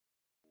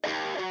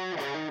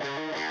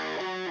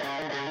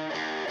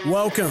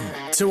Welcome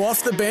to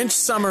Off the Bench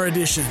Summer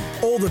Edition.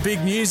 All the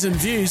big news and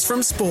views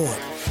from sport.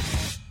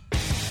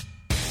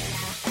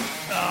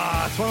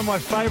 It's one of my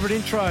favourite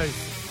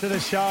intros to the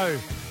show.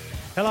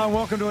 Hello and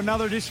welcome to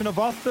another edition of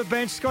Off the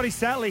Bench. Scotty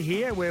Satley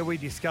here, where we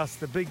discuss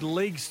the big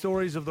league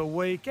stories of the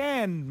week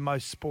and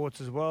most sports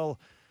as well,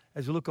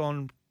 as we look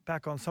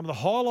back on some of the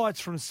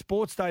highlights from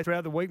Sports Day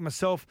throughout the week.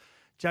 Myself,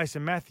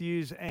 Jason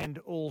Matthews, and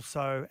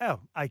also,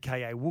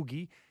 a.k.a.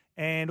 Woogie,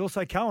 and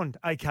also Cohen,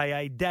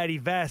 a.k.a. Daddy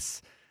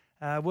Vass.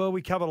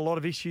 We covered a lot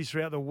of issues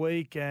throughout the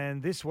week,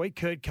 and this week,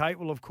 Kurt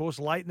Capewell, of course,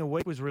 late in the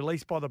week, was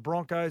released by the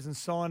Broncos and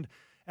signed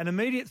an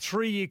immediate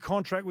 3-year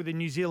contract with the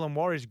New Zealand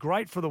Warriors.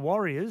 Great for the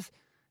Warriors.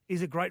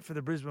 Is it great for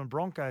the Brisbane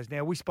Broncos?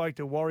 Now, we spoke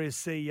to Warriors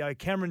CEO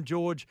Cameron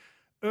George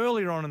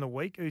earlier on in the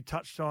week, who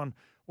touched on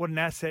what an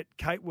asset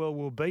Capewell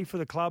will be for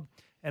the club,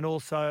 and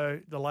also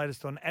the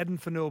latest on Adam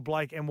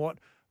Fanua-Blake and what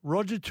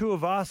Roger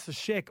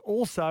Tuivasa-Sheck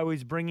also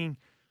is bringing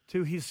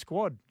to his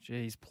squad.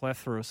 Geez,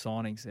 plethora of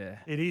signings there.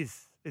 It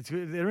is.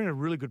 They're in a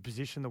really good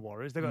position, the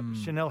Warriors. They've got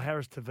Chanel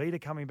Harris-Tavita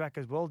coming back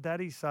as well,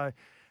 Daddy. So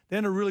they're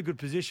in a really good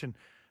position,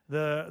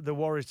 the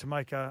Warriors, to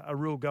make a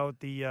real go at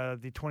the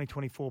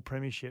 2024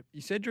 Premiership.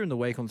 You said during the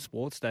week on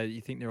Sports Day that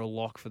you think they're a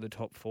lock for the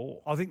top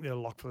four. I think they're a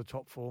lock for the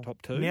top four.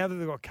 Top two? Now that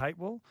they've got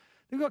Capewell.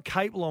 They've got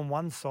Capewell on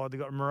one side. They've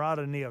got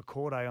Murata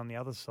Niokorde on the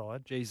other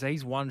side. Geez,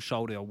 he's one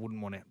shoulder I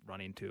wouldn't want to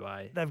run into,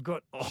 eh? They've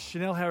got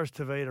Chanel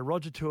Harris-Tavita,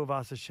 Roger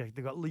Tuivasa-Sheck.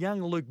 They've got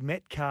young Luke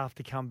Metcalf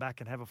to come back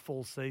and have a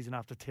full season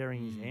after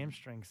tearing his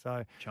hamstring.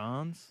 So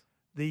Chance?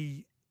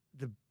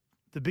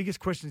 The biggest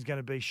question is going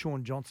to be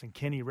Sean Johnson.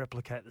 Can he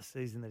replicate the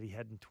season that he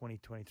had in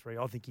 2023?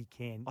 I think he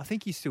can. I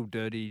think he's still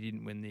dirty he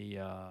didn't win the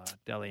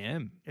Dally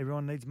M.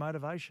 Everyone needs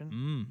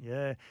motivation.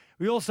 Yeah.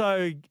 We're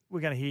going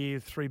to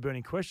hear 3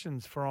 burning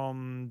questions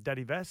from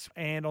Daddy Vass.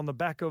 And on the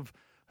back of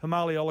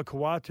Hamali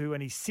Olakau'atu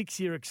and his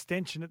 6-year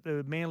extension at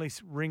the Manly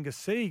Ringa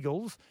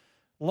Seagulls,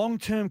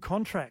 long-term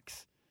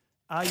contracts.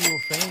 Are you a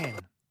fan?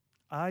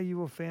 Are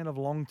you a fan of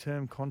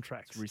long-term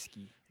contracts? It's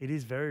risky. It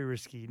is very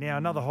risky. Now,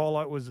 another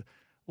highlight was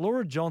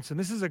Laura Johnson.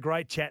 This is a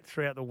great chat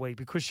throughout the week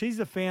because she's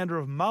the founder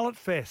of Mullet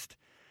Fest.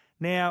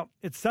 Now,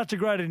 it's such a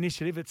great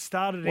initiative. It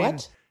started in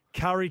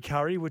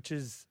Curry, which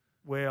is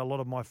where a lot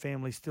of my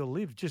family still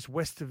live, just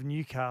west of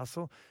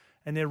Newcastle,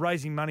 and they're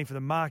raising money for the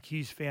Mark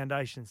Hughes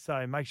Foundation.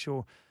 So make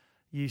sure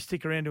you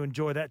stick around to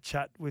enjoy that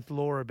chat with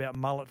Laura about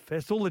Mullet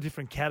Fest, all the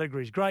different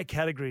categories, great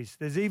categories.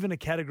 There's even a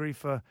category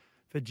for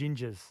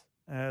gingers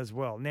as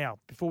well. Now,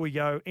 before we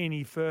go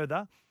any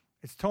further,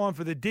 it's time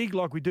for the dig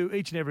like we do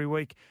each and every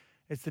week.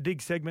 It's the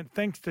dig segment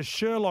thanks to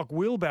Sherlock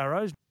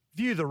Wheelbarrows.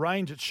 View the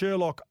range at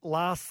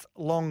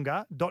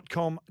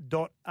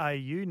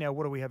sherlocklastslonger.com.au. Now,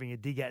 what are we having a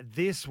dig at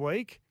this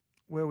week?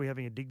 Where are we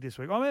having a dig this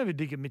week? I'm having a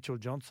dig at Mitchell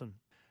Johnson.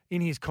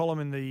 In his column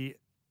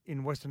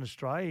in Western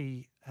Australia,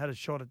 he had a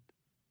shot at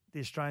the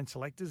Australian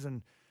selectors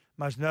and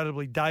most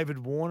notably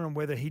David Warner and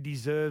whether he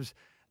deserves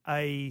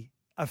a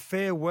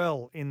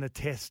farewell in the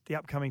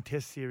upcoming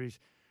test series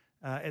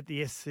at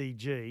the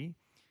SCG.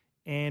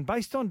 And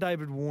based on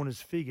David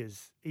Warner's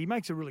figures, he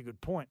makes a really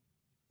good point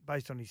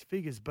based on his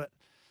figures, but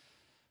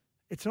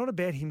it's not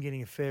about him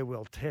getting a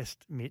farewell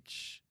test,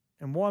 Mitch.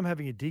 And why I'm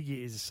having a dig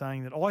here is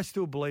saying that I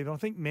still believe, and I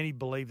think many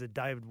believe, that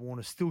David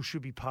Warner still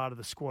should be part of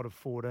the squad of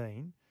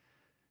 14,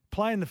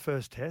 play in the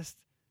first test,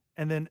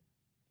 and then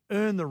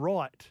earn the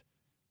right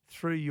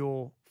through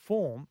your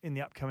form in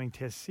the upcoming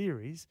test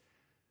series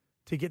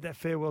to get that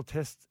farewell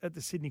test at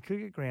the Sydney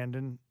Cricket Ground.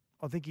 And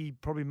I think he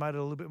probably made it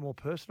a little bit more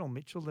personal,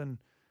 Mitchell, than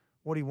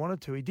what he wanted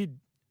to. He did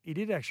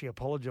actually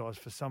apologise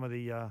for some of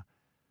the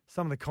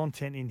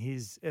content in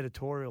his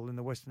editorial in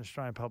the Western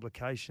Australian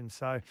publication.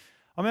 So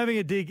I'm having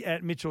a dig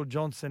at Mitchell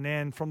Johnson.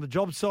 And from the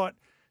job site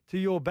to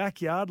your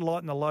backyard,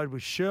 lighten the load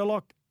with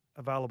Sherlock,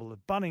 available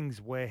at Bunnings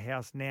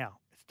Warehouse now.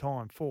 It's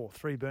time for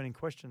 3 burning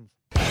questions.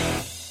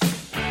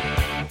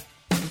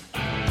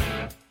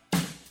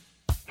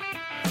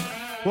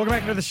 Welcome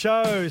back to the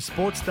show.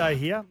 Sports Day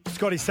here.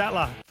 Scotty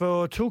Sattler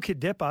for Toolkit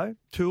Depot.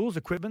 Tools,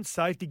 equipment,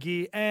 safety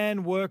gear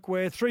and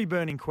workwear. 3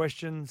 burning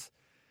questions.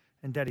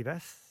 And Daddy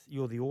Vass,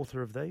 you're the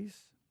author of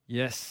these.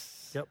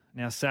 Yes. Yep.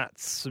 Now, Sats,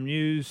 some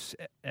news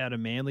out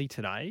of Manly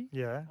today.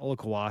 Yeah.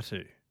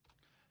 Olakau'atu.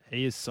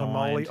 He is signed.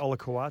 Hamali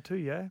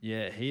Olakau'atu, yeah.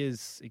 Yeah, he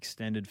is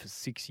extended for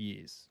 6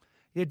 years.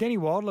 Yeah, Danny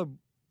Wilder,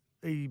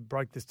 he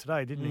broke this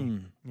today, didn't he?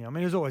 Yeah, I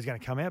mean, it was always going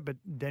to come out, but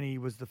Danny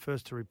was the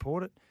first to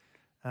report it.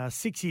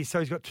 6 years, so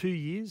he's got 2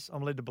 years,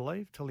 I'm led to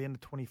believe, till the end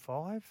of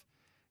 25,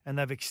 and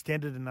they've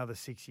extended another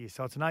 6 years.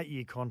 So it's an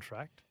 8-year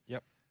contract.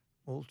 Yep.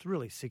 Well, it's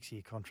really a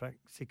 6-year contract,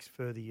 6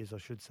 further years, I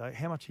should say.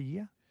 How much a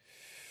year?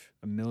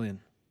 $1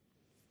 million.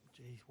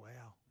 Geez, wow.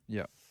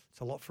 Yep. It's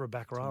a lot for a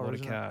back rower, a lot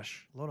isn't of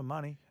cash. A lot of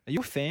money. Are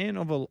you a fan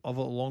of a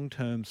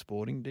long-term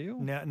sporting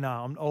deal?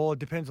 No. It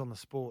depends on the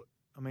sport.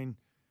 I mean,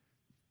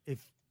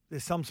 if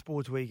there's some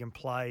sports where you can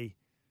play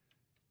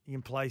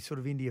sort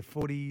of into your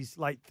 40s,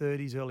 late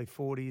 30s, early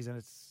 40s,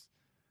 and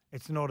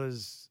it's not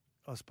as,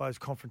 I suppose,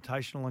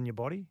 confrontational on your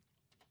body.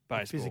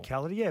 Baseball.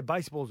 Physicality. Yeah,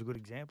 baseball's a good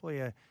example.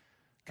 Yeah.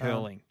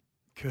 Curling.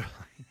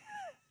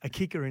 A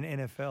kicker in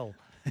NFL.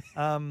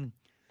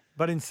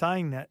 But in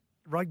saying that,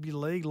 rugby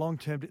league,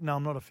 long-term, no,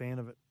 I'm not a fan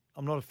of it.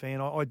 I'm not a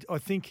fan. I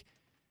think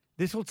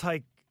this will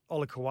take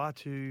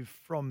Olakau'atu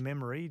from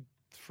memory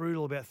through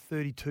to about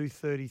 32,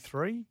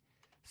 33.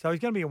 So he's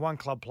going to be a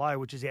one-club player,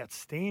 which is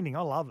outstanding.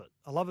 I love it.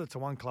 I love that it's a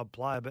one-club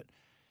player, but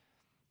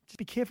just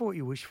be careful what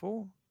you wish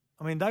for.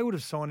 I mean, they would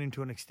have signed him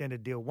to an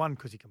extended deal, one,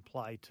 because he can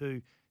play,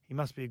 two, he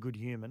must be a good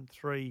human,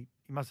 three,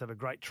 he must have a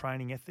great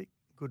training ethic,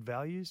 good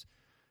values.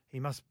 He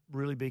must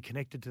really be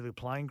connected to the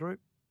playing group.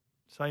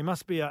 So he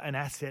must be an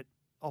asset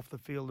off the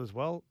field as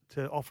well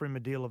to offer him a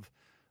deal of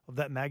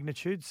that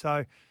magnitude.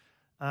 So,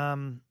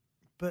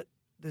 but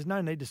there's no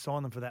need to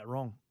sign them for that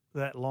long.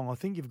 I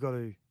think you've got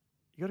to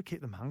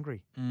keep them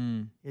hungry.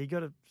 Mm. Yeah, you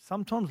got to.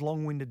 Sometimes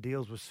long-winded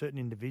deals with certain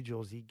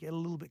individuals, you get a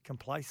little bit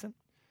complacent.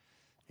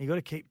 You got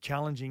to keep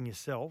challenging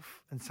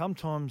yourself, and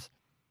sometimes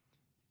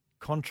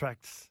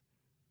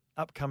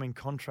upcoming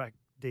contract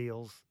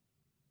deals,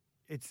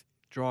 it's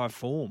Drive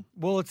form.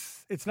 well,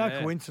 it's no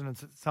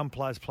coincidence that some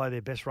players play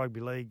their best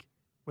rugby league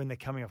when they're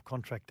coming off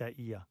contract that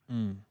year,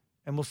 and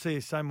we'll see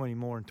so many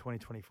more in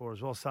 2024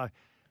 as well. So,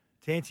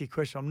 to answer your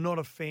question, I'm not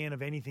a fan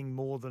of anything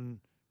more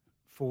than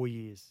 4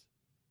 years.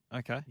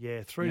 Okay.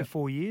 Yeah, 3 to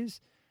 4 years,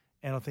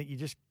 and I think you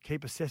just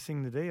keep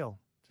assessing the deal.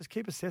 Just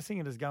keep assessing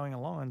it as going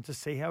along and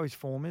just see how his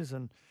form is.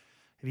 And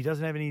if he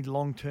doesn't have any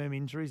long-term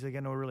injuries, they're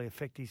going to really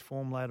affect his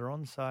form later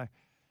on. So,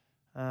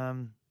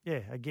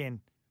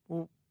 again,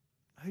 well,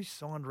 who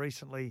signed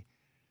recently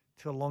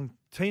to a long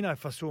 – Tino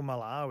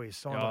Fa'asuamaleaui has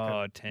signed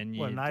like a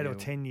 10-year an 8 deal. or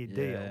 10-year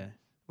deal,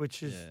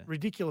 which is Yeah.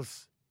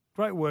 ridiculous.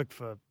 Great work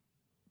for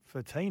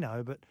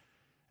Tino, but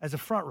as a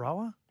front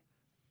rower,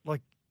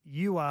 like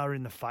you are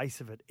in the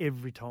face of it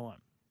every time,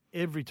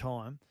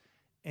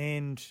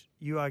 and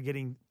you are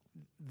getting –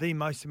 the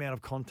most amount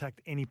of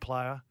contact any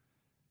player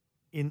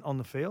on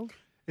the field.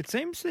 It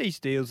seems these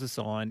deals are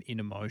signed in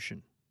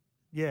emotion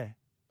Yeah.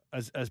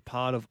 as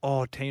part of,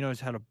 Tino's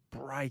had a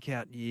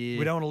breakout year.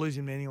 We don't want to lose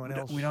him to anyone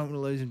else. We don't want to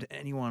lose him to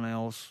anyone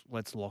else.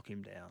 Let's lock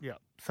him down. Yeah.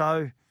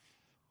 So,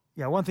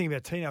 one thing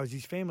about Tino is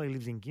his family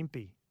lives in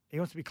Gympie. He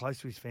wants to be close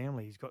to his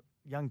family. He's got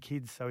young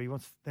kids, so he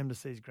wants them to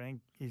see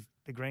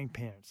the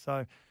grandparents.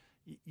 So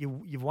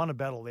you've won a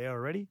battle there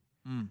already.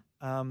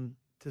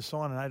 To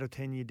sign an 8 or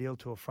 10-year deal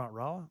to a front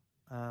rower,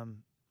 I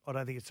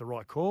don't think it's the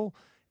right call.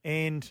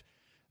 And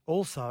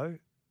also,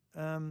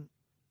 I'm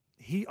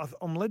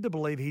led to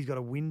believe he's got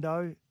a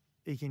window.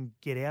 He can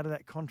get out of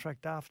that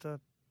contract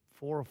after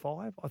 4 or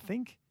 5, I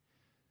think.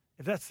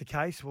 If that's the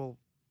case, well,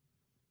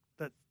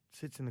 that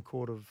sits in the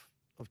court of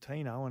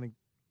Tino. And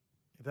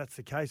if that's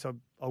the case,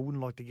 I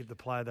wouldn't like to give the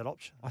player that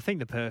option. I think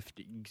the perfect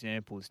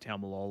example is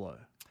Taumalolo.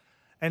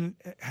 And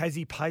has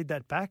he paid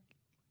that back?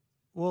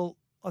 Well,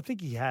 I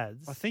think he has.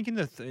 I think in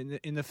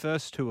the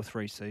first 2 or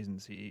 3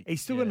 seasons,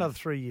 he's still got another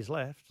 3 years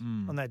left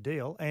on that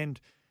deal, and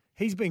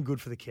he's been good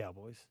for the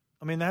Cowboys.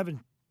 I mean, the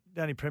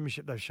only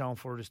premiership they've shown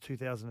for it is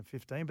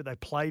 2015, but they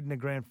played in the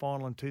grand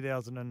final in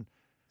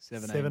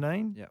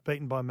 2017,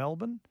 beaten by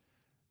Melbourne,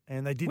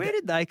 and they did. Where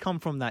did they come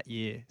from that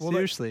year? Well,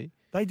 Seriously,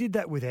 they did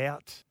that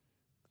without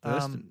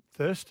Thurston,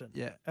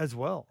 as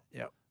well.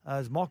 Yeah,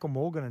 as Michael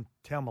Morgan and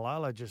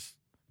Taumalolo just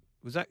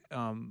was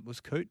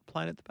Coote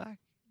playing at the back?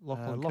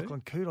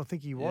 Lachlan Coote, I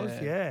think he was.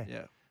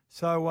 Yeah.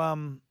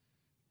 So,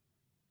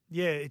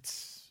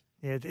 it's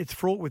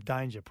fraught with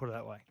danger. Put it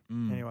that way.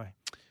 Anyway,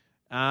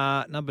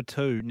 number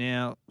 2.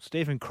 Now,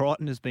 Stephen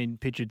Crichton has been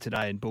pictured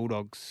today in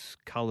Bulldogs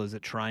colours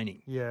at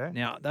training. Yeah.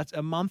 Now that's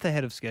a month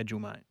ahead of schedule,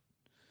 mate.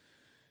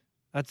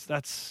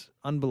 That's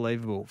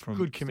unbelievable. From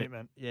good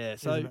commitment. Yeah.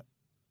 So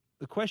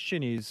the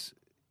question is,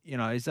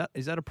 is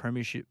that a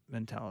premiership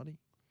mentality?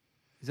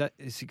 Is that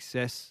a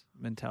success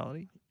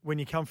mentality? When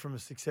you come from a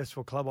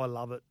successful club, I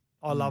love it.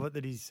 I love it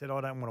that he said, I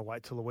don't want to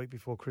wait till the week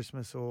before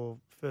Christmas or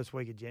first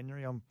week of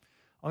January. I'm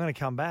going to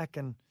come back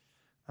and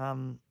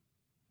I'm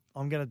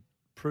going to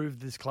prove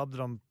to this club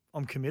that I'm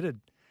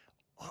committed.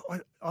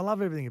 I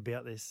love everything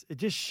about this. It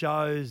just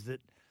shows that,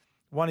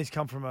 one, he's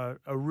come from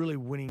a really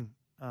winning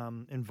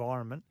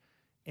environment.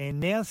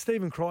 And now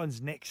Stephen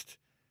Crichton's next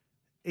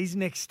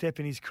step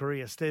in his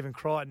career, Stephen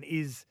Crichton,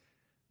 is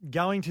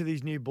going to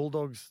these new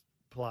Bulldogs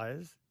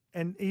players.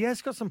 And he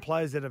has got some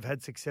players that have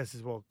had success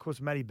as well. Of course,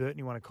 Matty Burton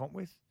he won a comp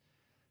with.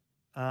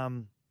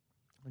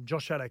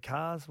 Josh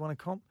Addo-Carr's won a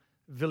comp.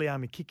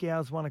 Viliame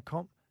Kikau's won a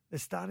comp. They're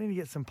starting to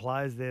get some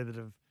players there that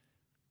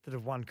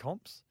have won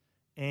comps.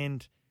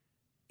 And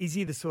is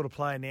he the sort of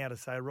player now to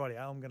say, right,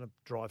 I'm going to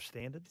drive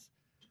standards?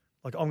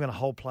 Like, I'm going to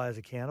hold players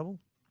accountable?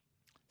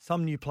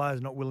 Some new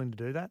players not willing to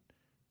do that.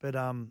 But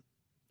I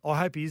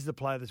hope he is the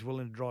player that's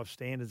willing to drive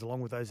standards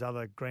along with those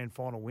other grand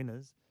final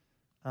winners.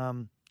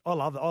 I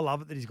love it. I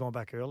love it that he's gone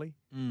back early.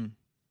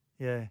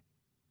 Yeah.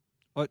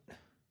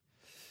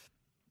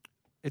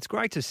 It's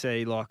great to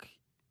see,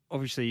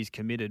 obviously he's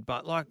committed,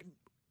 but,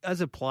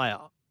 as a player,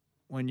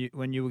 when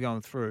you were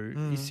going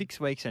through, is 6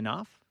 weeks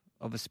enough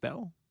of a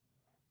spell?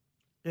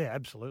 Yeah,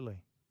 absolutely.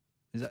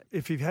 Is that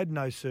if you've had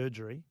no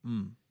surgery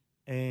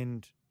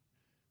and,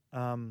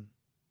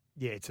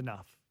 it's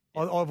enough.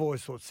 Yeah. I've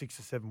always thought 6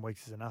 or 7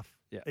 weeks is enough.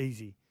 Yeah.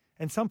 Easy.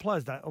 And some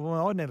players don't.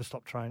 Well, I'd never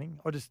stop training.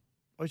 I just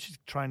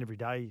train every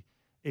day,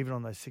 even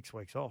on those 6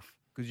 weeks off.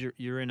 Because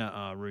you're in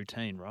a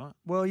routine, right?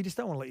 Well, you just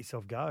don't want to let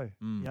yourself go.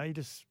 You know, you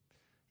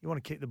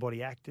want to keep the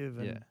body active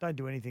and don't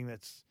do anything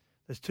that's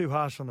too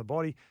harsh on the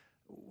body.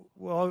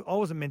 Well, I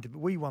wasn't meant to.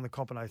 We won the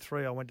comp in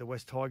 2003. I went to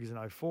West Tigers in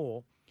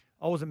 2004.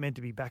 I wasn't meant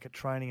to be back at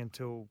training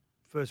until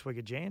first week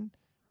of Jan,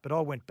 but I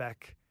went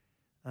back.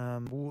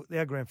 Our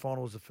grand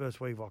final was the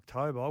first week of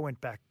October. I went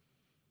back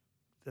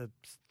the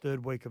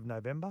third week of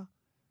November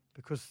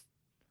because,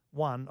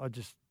 one, I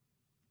just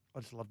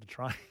love to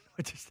train.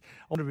 I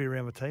want to be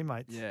around my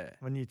teammates. Yeah,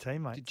 my new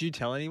teammates. Did you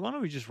tell anyone,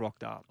 or you just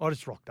rocked up? I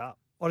just rocked up.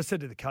 I just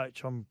said to the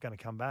coach, "I'm going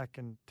to come back,"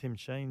 and Tim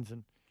Sheens,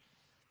 and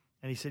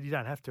he said, "You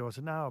don't have to." I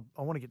said, "No,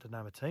 I want to get to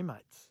know my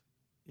teammates.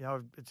 You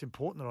know, it's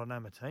important that I know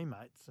my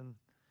teammates, and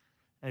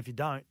if you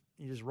don't,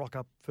 you just rock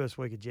up first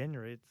week of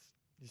January. It's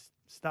just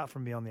start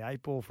from beyond the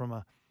eight ball from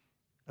a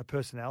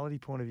personality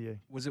point of view."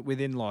 Was it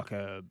within like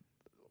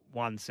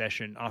one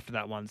session, after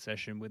that one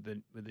session with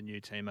the new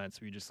teammates,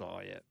 were you just like,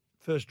 oh yeah,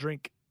 first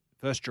drink?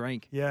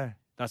 Yeah,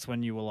 that's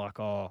when you were like,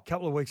 oh. A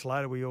couple of weeks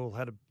later, we all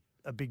had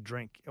a big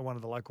drink at one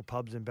of the local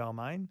pubs in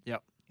Balmain.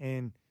 Yep,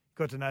 and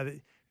got to know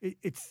that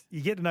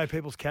you get to know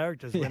people's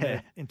characters when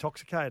they're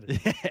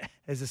intoxicated. Yeah.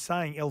 There's a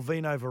saying, "El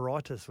vino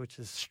veritas," which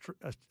is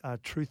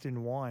truth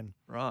in wine.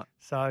 Right.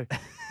 So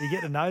you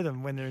get to know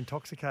them when they're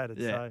intoxicated.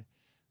 Yeah. So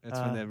that's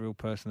when their real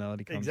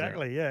personality comes out.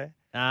 Exactly,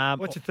 yeah.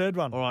 What's your third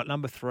one? All right,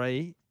 number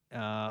 3,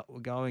 we're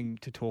going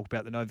to talk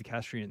about the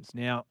Novocastrians.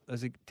 Now,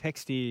 there's a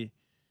text here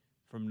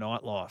from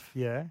Nightlife.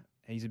 Yeah.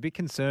 He's a bit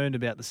concerned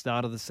about the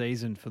start of the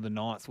season for the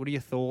Knights. What are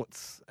your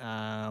thoughts?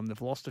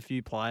 They've lost a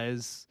few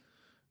players.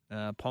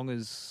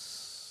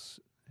 Ponga's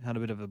had a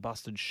bit of a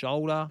busted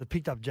shoulder. They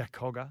picked up Jack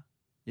Cogger.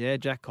 Yeah,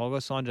 Jack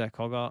Cogger, signed Jack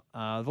Cogger.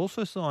 They've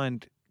also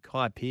signed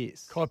Kai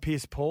Pearce. Kai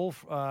Pearce-Paul,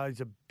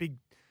 he's a big,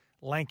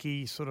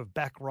 lanky sort of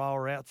back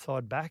rower,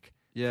 outside back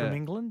from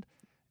England.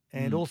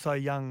 And also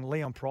young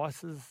Leon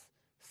Price's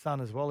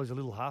son as well, who's a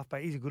little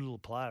halfback. He's a good little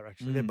player,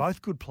 actually. They're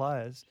both good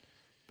players.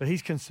 But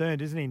he's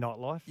concerned, isn't he,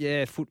 Nightlife?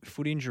 Yeah,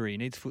 foot injury. He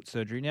needs foot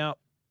surgery. Now,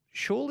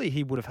 surely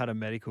he would have had a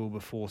medical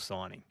before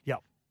signing.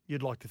 Yep,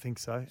 you'd like to think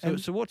so.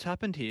 So what's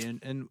happened here,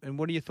 and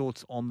what are your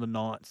thoughts on the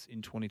Knights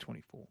in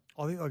 2024?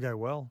 I think they'll go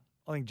well.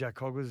 I think Jack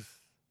Cogger's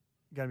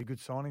going to be a good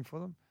signing for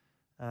them.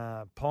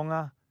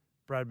 Ponga,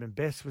 Bradman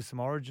Best with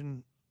some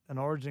origin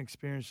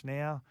experience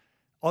now.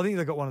 I think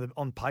they've got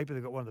on paper,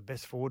 they've got one of the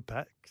best forward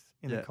packs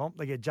in the comp.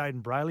 They get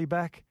Jaden Brayley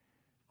back.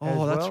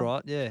 Oh, that's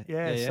right. Yeah.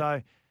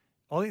 So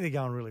I think they're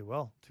going really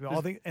well.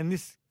 And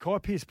this Kai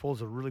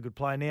Pearce-Paul's a really good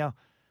player. Now,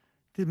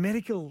 the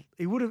medical,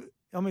 he would have,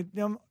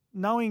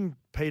 knowing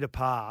Peter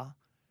Parr,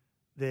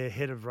 their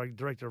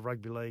director of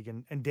rugby league,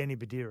 and Danny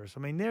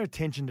Badiris, their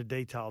attention to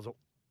details are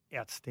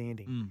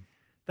outstanding.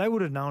 They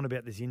would have known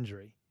about this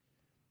injury.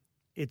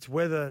 It's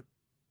whether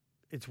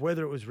it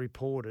was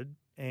reported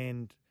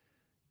and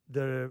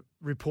the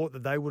report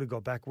that they would have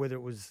got back, whether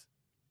it was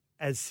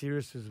as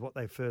serious as what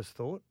they first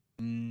thought.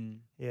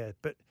 Yeah,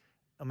 but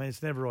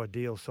it's never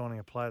ideal signing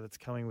a player that's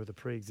coming with a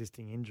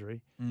pre-existing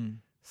injury.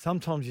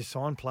 Sometimes you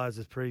sign players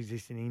with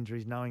pre-existing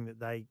injuries knowing that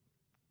they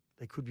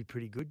could be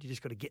pretty good. You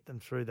just got to get them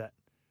through that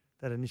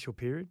initial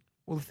period.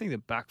 Well, the thing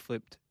that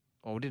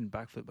didn't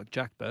backflip, like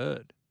Jack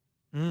Bird,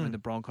 when the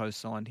Broncos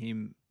signed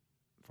him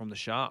from the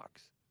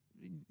Sharks,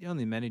 he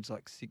only managed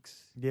like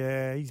 6.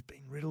 Yeah, he's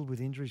been riddled with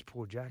injuries,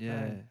 poor Jack.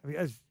 Yeah.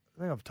 As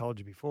I think I've told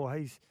you before,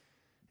 he's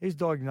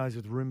diagnosed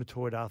with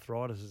rheumatoid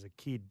arthritis as a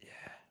kid,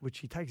 which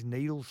he takes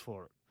needles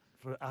for it.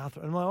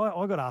 And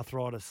I got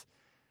arthritis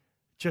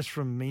just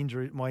from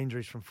my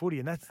injuries from footy,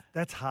 and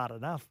that's hard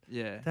enough.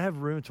 Yeah. To have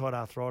rheumatoid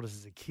arthritis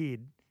as a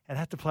kid and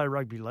have to play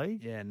rugby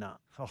league. Yeah, no.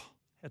 Oh,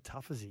 how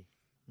tough is he?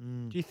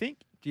 Do you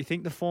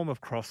think the form of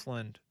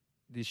Crossland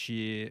this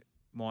year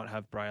might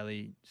have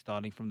Brayley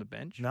starting from the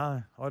bench?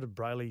 No, I'd have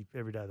Brayley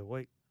every day of the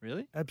week.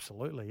 Really?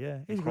 Absolutely, yeah.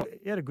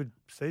 He had a good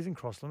season,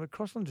 Crossland, but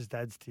Crossland just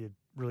adds to your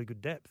really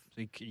good depth.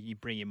 So you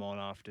bring him on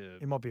after...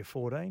 He might be a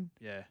 14.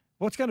 Yeah.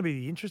 What's going to be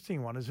the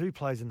interesting one is who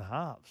plays in the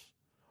halves.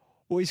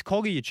 Well, is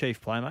Cogger your chief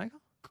playmaker?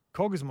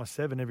 Cogger's my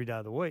 7 every day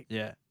of the week.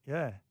 Yeah.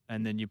 Yeah.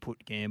 And then you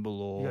put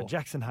Gamble or... You got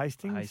Jackson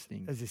Hastings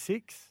as your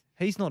 6.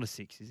 He's not a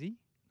 6, is he?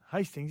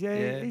 Hastings,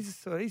 yeah.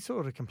 He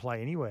sort of can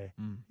play anywhere.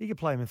 You could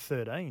play him in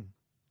 13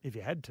 if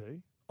you had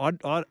to.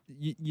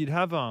 You'd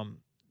have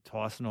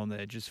Tyson on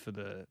there just for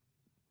the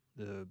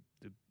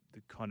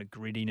kind of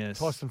grittiness.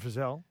 Tyson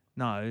Frizzell?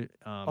 No,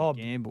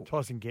 Gamble.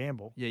 Tyson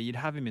Gamble. Yeah, you'd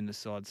have him in the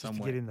side just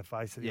somewhere. to get in the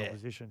face of the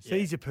opposition. So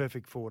he's your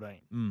perfect 14.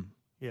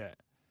 Yeah.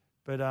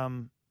 But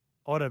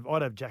I'd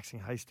have Jackson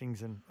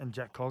Hastings and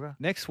Jack Cogger.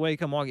 Next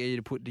week, I might get you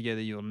to put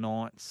together your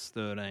Knights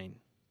 13.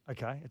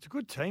 Okay. It's a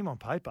good team on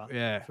paper.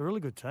 Yeah. It's a really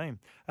good team.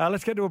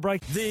 Let's get to a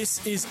break.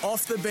 This is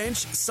Off the Bench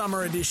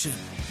Summer Edition.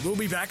 We'll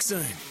be back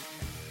soon.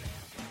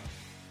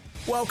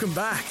 Welcome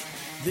back.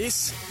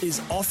 This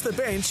is Off the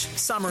Bench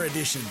Summer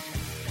Edition.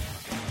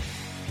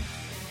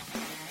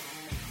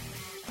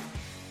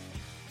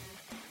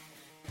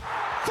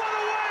 For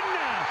the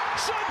win!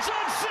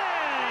 Johnson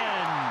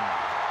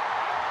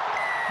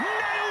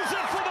nails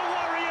it for the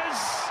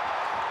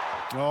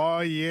Oh,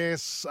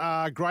 yes.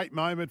 Great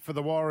moment for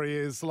the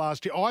Warriors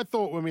last year. I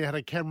thought when we had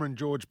a Cameron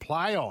George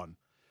play on,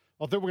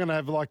 I thought we are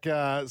going to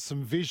have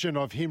some vision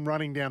of him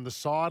running down the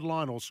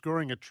sideline or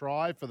scoring a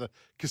try for the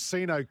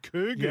Casino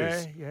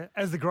Cougars. Yeah.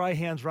 As the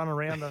Greyhounds run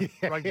around the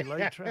rugby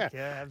league track.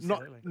 Yeah,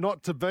 absolutely.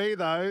 Not to be,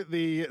 though.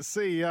 The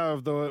CEO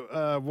of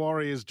the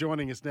Warriors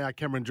joining us now,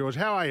 Cameron George.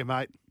 How are you,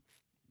 mate?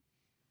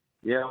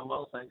 Yeah, I'm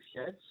well, thanks,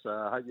 Chance.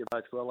 I hope you're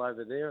both well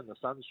over there in the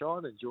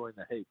sunshine, enjoying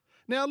the heat.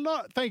 Now,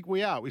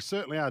 we are. We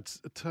certainly are.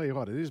 I tell you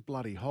what, it is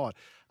bloody hot.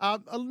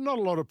 Not a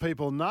lot of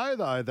people know,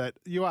 though, that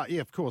you are,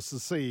 of course, the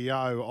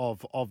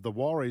CEO of the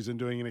Warriors and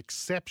doing an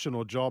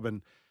exceptional job.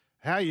 And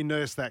how you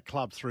nursed that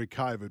club through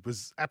COVID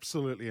was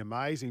absolutely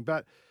amazing.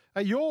 But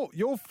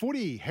your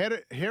footy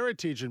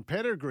heritage and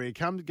pedigree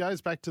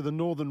goes back to the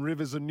Northern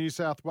Rivers of New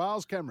South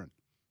Wales, Cameron.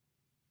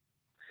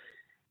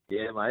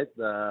 Yeah, mate,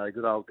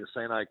 good old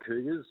Casino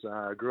Cougars.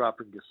 Grew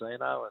up in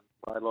Casino and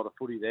played a lot of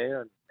footy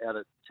there and out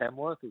at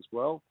Tamworth as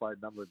well. Played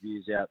a number of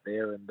years out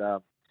there and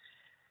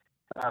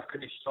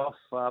finished off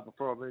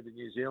before I moved to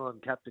New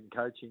Zealand, captain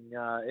coaching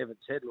Evans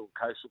Head, little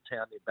coastal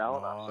town near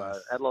Ballina. Nice.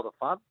 So had a lot of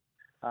fun.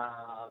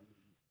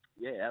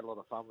 Had a lot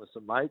of fun with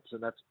some mates,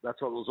 and that's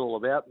what it was all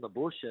about in the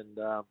bush.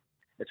 And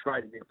it's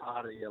great to be a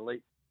part of the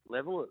elite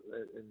level,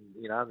 in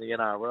the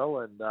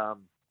NRL. And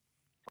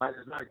mate,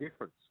 there's no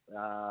difference.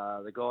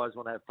 The guys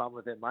want to have fun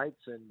with their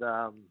mates, and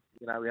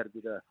we had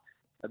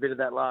a bit of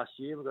that last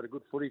year. We've got a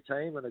good footy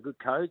team and a good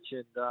coach,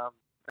 and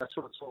that's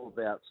what it's all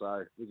about.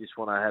 So we just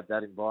want to have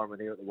that environment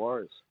here at the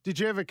Warriors. Did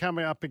you ever come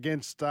up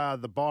against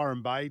the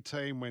Byron Bay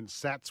team when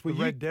Sats were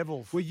Red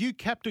Devils? Were you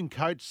captain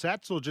coach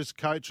Sats or just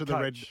coach of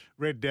the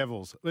Red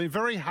Devils? I mean,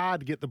 very hard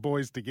to get the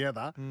boys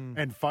together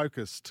and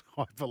focused,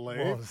 I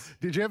believe.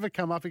 Did you ever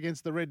come up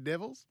against the Red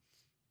Devils?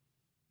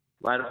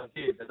 Mate, I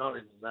did, but not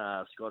in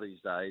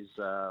Scotty's days.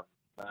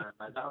 They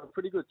were a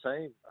pretty good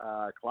team,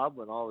 club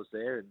when I was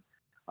there, and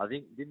I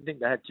didn't think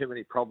they had too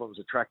many problems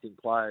attracting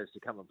players to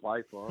come and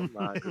play for them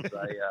because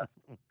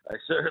they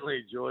certainly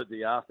enjoyed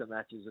the after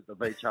matches at the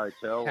Beach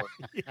Hotel.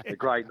 And the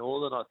Great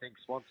Northern, I think,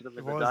 sponsored them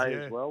in the day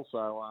as well.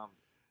 So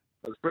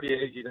it was pretty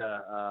easy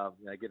to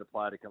get a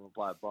player to come and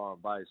play at Byron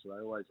Bay. So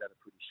they always had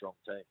a pretty strong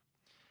team.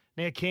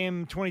 Now,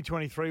 Cam,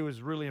 2023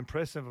 was really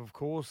impressive, of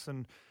course,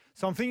 and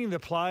so I'm thinking the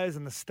players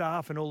and the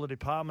staff and all the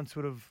departments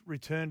would have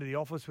returned to the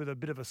office with a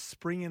bit of a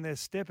spring in their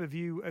step. Have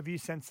you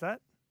sensed that?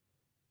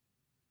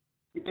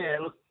 Yeah,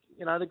 look,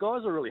 the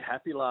guys are really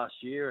happy last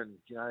year and,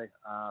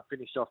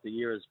 finished off the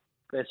year as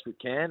best we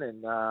can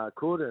and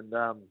could and,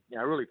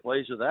 really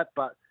pleased with that.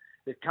 But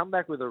they've come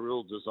back with a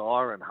real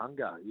desire and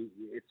hunger.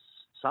 It's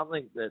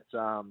something that,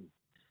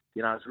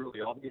 it's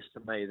really obvious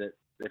to me that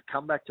they've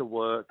come back to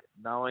work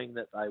knowing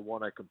that they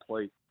want to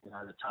complete,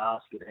 the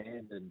task at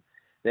hand, and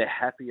they're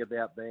happy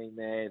about being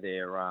there.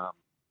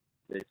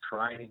 They're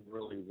training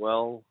really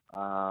well,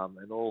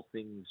 and all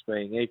things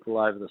being equal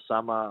over the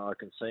summer, I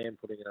can see them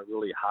putting in a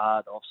really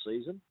hard off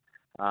season.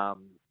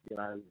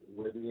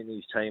 Webby and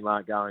his team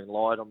aren't going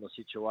light on the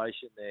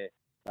situation. They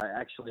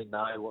actually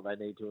know what they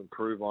need to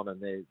improve on,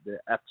 and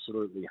they're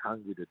absolutely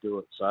hungry to do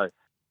it. So,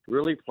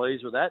 really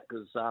pleased with that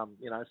because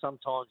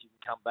sometimes you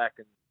can come back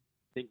and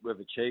think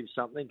we've achieved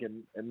something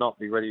and not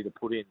be ready to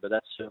put in, but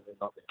that's certainly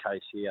not the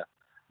case here.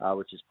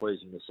 Which is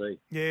pleasing to see.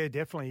 Yeah,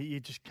 definitely. You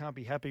just can't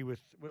be happy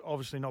with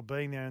obviously not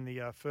being there in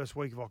the first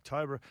week of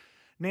October.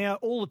 Now,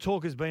 all the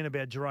talk has been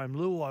about Jerome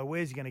Luai.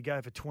 Where's he going to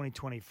go for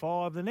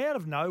 2025? Then out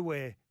of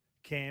nowhere,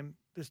 Cam,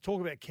 there's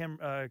talk about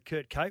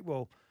Kurt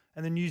Capewell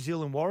and the New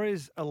Zealand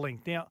Warriors are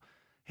linked. Now,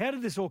 how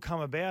did this all come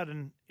about,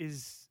 and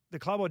is the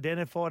club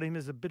identified him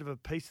as a bit of a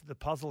piece of the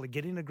puzzle to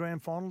get in a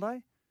grand final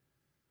day?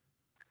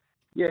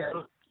 Yeah,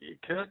 look,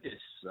 Kurt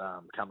has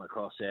come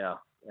across our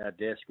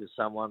desk as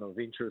someone of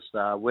interest.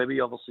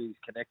 Webby obviously is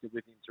connected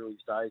with him through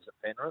his days at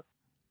Penrith.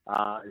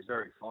 Is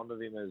very fond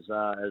of him as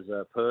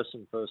a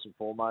person, first and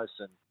foremost,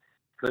 and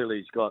clearly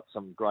he's got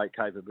some great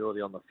capability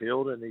on the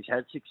field, and he's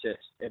had success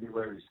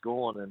everywhere he's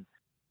gone. And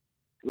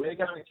we're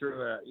going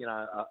through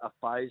a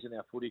phase in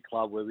our footy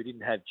club where we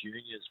didn't have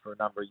juniors for a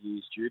number of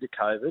years due to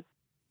COVID,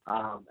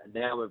 and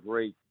now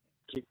we've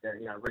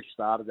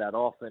restarted that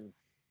off, and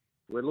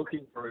we're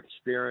looking for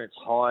experienced,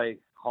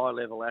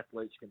 high-level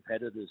athletes,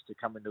 competitors to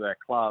come into our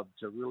club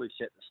to really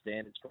set the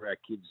standards for our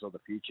kids of the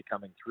future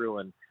coming through.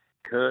 And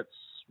Kurt's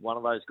one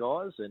of those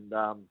guys. And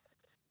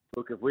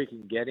look, if we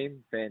can get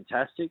him,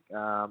 fantastic.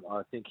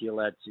 I think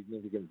he'll add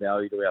significant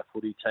value to our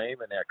footy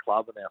team, and our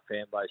club and our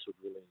fan base would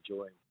really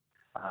enjoy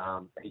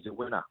him. He's a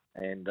winner,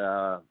 and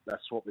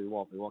that's what we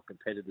want. We want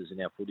competitors in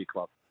our footy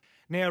club.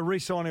 Now,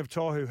 re-signing of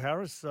Tohu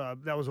Harris,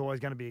 that was always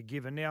going to be a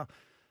given. Now,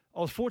 I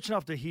was fortunate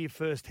enough to hear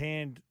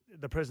firsthand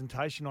the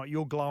presentation, like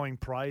your glowing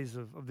praise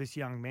of this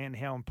young man,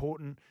 how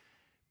important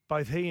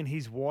both he and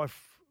his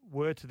wife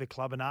were to the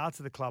club and are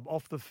to the club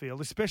off the field,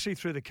 especially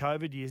through the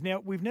COVID years.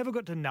 Now, we've never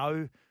got to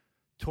know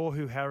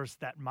Tohu Harris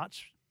that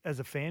much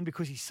as a fan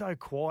because he's so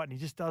quiet and he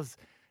just does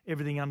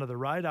everything under the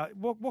radar.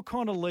 What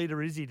kind of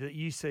leader is he that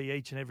you see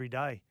each and every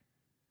day?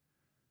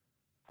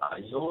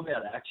 He's all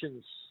about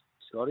actions,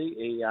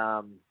 Scotty.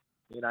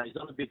 He's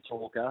not a big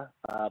talker,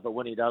 but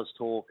when he does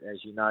talk,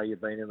 as you know,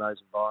 you've been in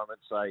those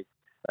environments,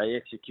 they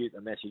execute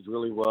the message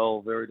really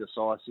well, very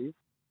decisive,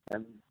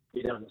 and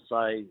he doesn't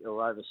say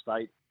or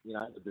overstate,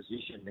 the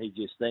position. He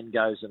just then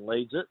goes and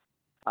leads it.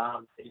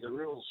 He's a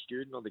real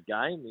student of the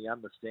game. He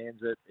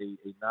understands it.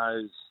 He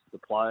knows the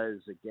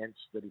players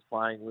that he's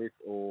playing with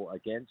or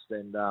against,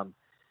 and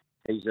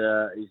he's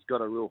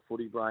got a real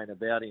footy brain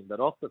about him. But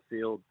off the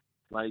field,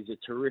 mate, he's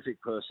a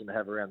terrific person to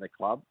have around the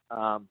club.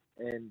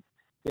 And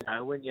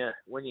when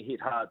you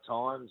hit hard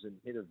times and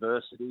hit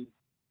adversity,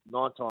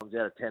 9 times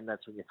out of 10,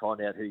 that's when you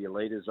find out who your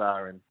leaders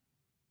are. And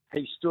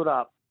he stood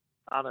up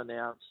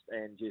unannounced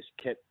and just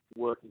kept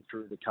working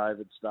through the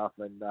COVID stuff.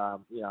 And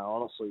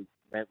honestly,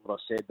 meant what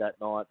I said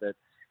that night, that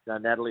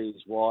Natalie,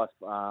 his wife,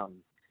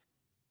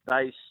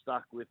 they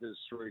stuck with us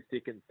through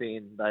thick and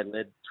thin. They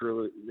led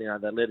through it.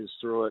 They led us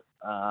through it.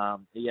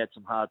 He had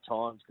some hard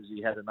times because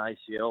he had an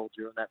ACL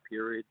during that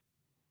period,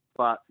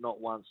 but not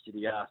once did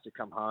he ask to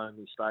come home.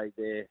 He stayed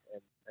there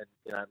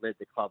and led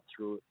the club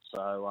through it.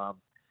 So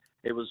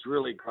it was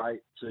really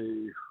great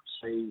to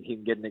see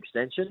him get an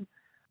extension.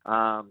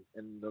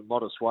 In the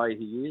modest way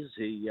he is,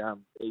 he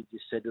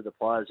just said to the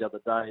players the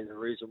other day the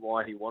reason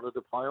why he wanted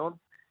to play on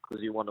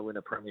because he wanted to win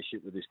a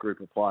premiership with this group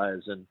of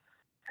players, and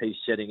he's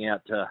setting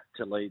out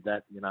to lead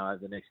that, over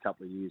the next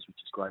couple of years, which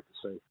is great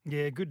to see.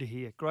 Yeah, good to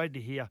hear. Great to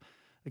hear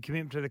the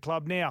commitment to the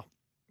club. Now,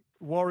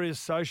 Warriors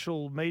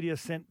social media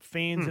sent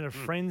fans in a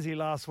frenzy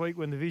last week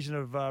when the vision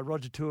of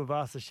Roger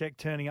Tuivasa-Sheck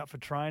turning up for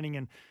training.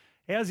 And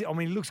how's he? I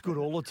mean, he looks good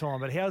all the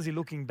time, but how's he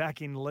looking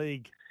back in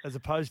league as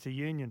opposed to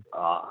union?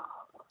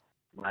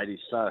 Mate, he's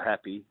so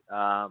happy.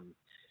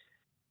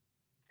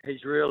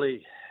 He's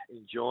really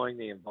enjoying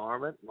the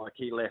environment. Like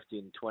he left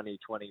in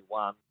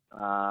 2021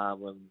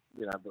 when,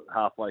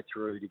 halfway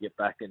through to get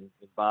back and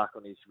embark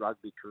on his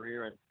rugby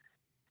career, and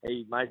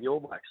he made the All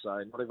Blacks. So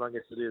not everyone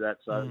gets to do that.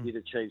 So he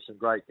did achieve some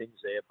great things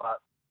there.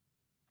 But,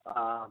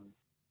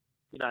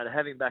 to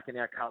have him back in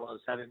our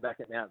colours, have him back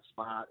at Mount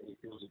Smart, he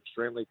feels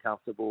extremely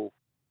comfortable.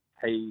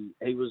 He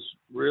was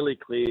really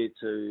clear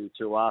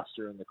to us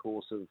during the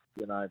course of,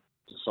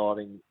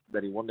 deciding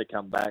that he wanted to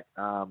come back.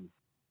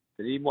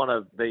 That he didn't want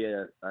to be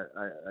a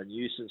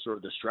nuisance or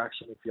a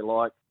distraction, if you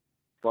like,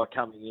 by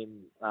coming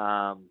in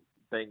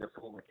being the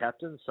former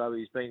captain. So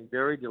he's been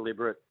very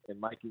deliberate in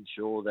making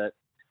sure that,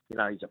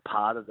 he's a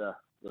part of the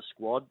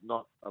squad,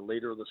 not a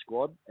leader of the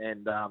squad.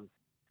 And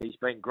he's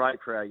been great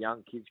for our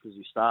young kids because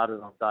he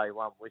started on day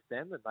one with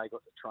them and they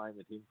got to train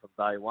with him from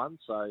day one.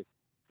 So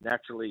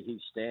naturally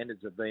his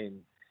standards have been,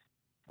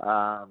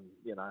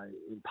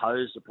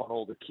 imposed upon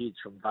all the kids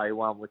from day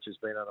one, which has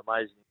been an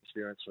amazing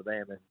experience for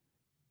them. And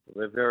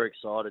we're very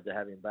excited to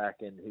have him back,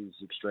 and he's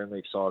extremely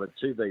excited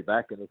to be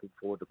back and looking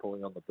forward to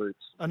pulling on the boots.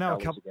 I know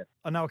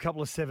a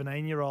couple of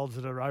 17-year-olds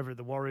that are over at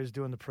the Warriors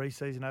doing the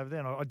pre-season over there,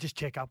 and I just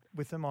check up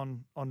with them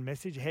on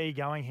message. How are you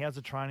going? How's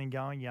the training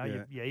going?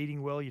 You're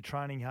eating well, you're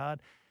training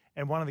hard.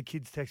 And one of the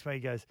kids texts me, he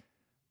goes,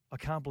 I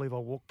can't believe I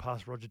walked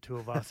past Roger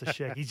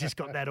Tuivasa-Sheck. He's just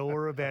got that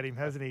aura about him,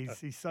 hasn't he?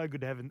 He's so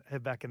good to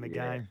have back in the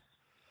game.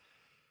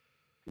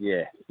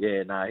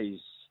 No, he's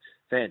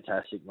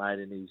fantastic, mate,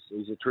 and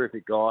he's a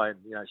terrific guy. And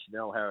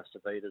Chanel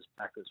Harris-Tavita's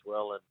back as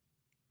well, and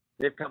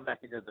they've come back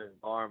into the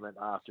environment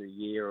after a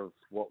year of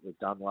what we've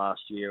done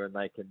last year, and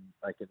they can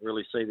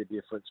really see the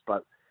difference.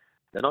 But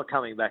they're not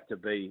coming back to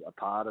be a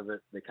part of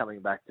it. They're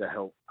coming back to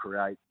help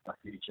create a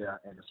future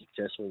and a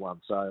successful one.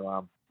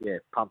 So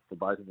pumped for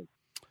both of them.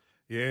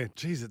 Yeah,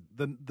 geez,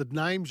 the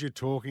names you're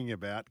talking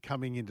about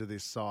coming into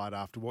this side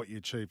after what you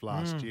achieved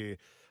last year.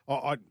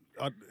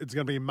 It's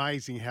going to be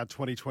amazing how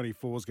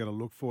 2024 is going to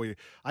look for you.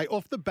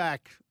 Off the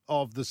back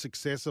of the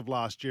success of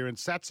last year, and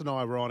Sats and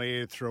I were on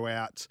air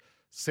throughout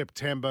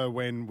September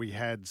when we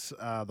had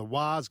the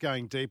Wars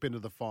going deep into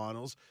the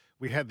finals.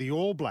 We had the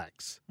All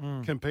Blacks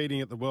competing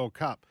at the World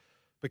Cup.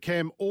 But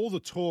Cam, all the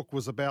talk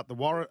was about the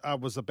Wars,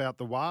 was about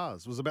the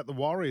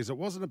Warriors. It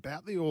wasn't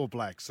about the All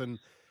Blacks. And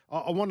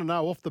I want to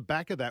know, off the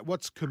back of that,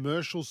 what's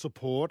commercial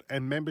support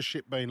and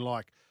membership been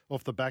like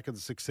off the back of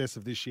the success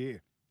of this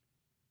year?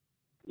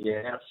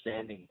 Yeah,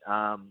 outstanding.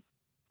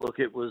 Look,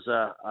 it was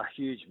a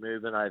huge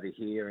movement over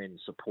here in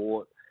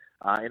support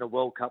in a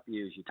World Cup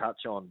year, as you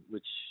touch on,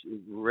 which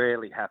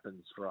rarely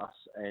happens for us.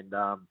 And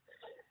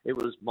it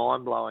was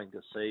mind-blowing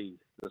to see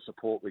the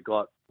support we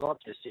got, not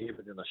just here,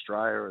 but in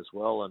Australia as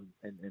well and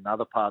in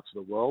other parts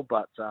of the world.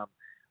 But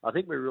I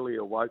think we really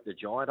awoke the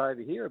giant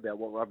over here about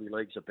what rugby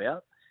league's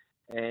about.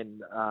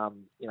 And,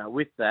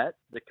 with that,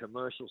 the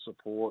commercial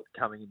support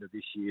coming into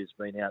this year has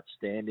been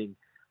outstanding.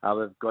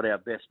 We've got our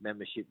best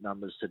membership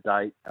numbers to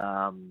date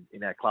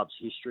in our club's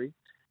history.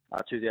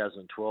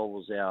 2012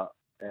 was our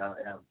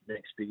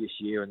next biggest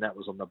year, and that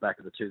was on the back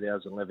of the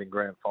 2011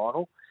 grand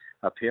final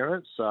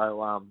appearance.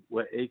 So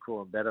we're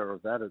equal and better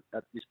of that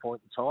at this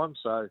point in time.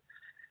 So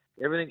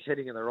everything's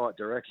heading in the right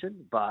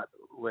direction, but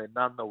we're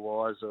none the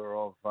wiser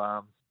of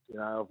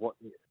of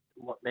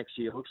what next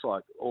year looks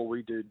like. All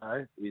we do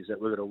know is that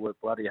we've got to work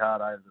bloody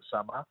hard over the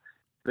summer,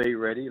 be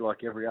ready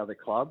like every other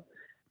club,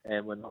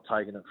 and we're not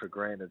taking it for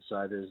granted.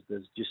 So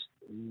there's just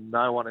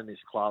no one in this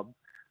club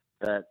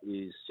that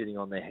is sitting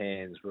on their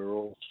hands. We're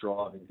all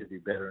striving to do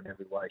better in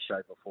every way,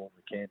 shape or form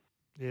we can.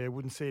 Yeah,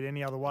 wouldn't see it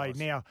any other way.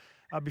 Now,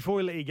 before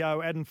we let you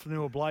go, Adam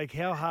Fanua-Blake,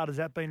 how hard has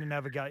that been to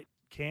navigate,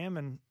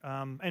 Cam?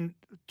 And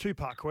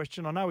two-part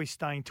question. I know he's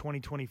staying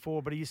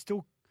 2024, but are you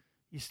still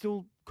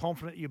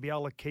confident you'll be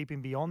able to keep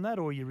him beyond that,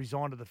 or are you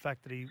resigned to the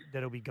fact that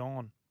he'll be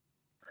gone?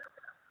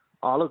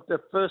 Oh, look, the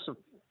first and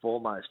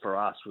foremost for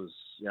us was,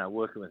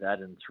 working with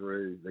Adam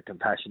through the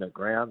compassionate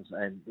grounds.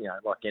 And,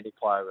 like any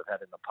player we've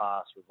had in the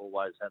past, we've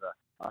always had an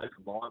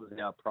open mind with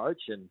our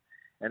approach. And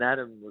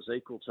Adam was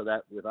equal to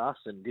that with us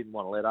and didn't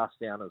want to let us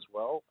down as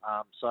well.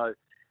 So,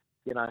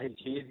 he's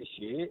here this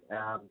year.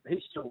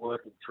 He's still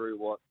working through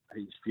what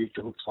his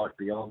future looks like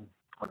beyond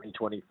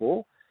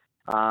 2024.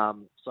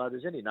 So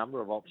there's any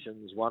number of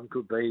options. One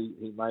could be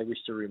he may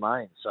wish to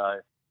remain. So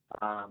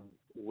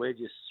we're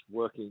just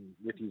working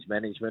with his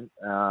management.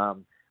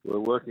 We're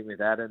working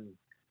with Adam,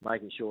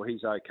 making sure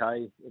he's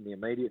okay in the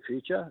immediate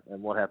future,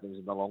 and what happens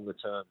in the longer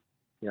term,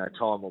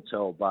 time will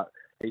tell. But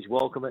he's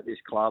welcome at this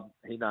club.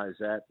 He knows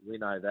that. We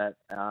know that.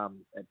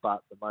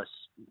 But the most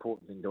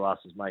important thing to us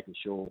is making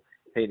sure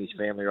he and his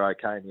family are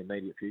okay in the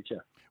immediate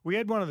future. We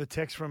had one of the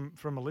texts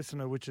from a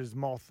listener, which is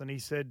Moth, and he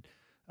said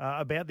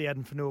about the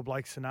Adam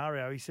Fanua-Blake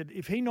scenario. He said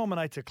if he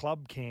nominates a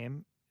club,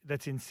 Cam,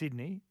 that's in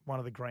Sydney, one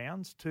of the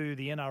grounds, to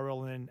the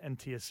NRL and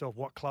to yourself,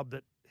 what club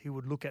that he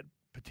would look at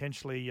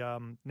potentially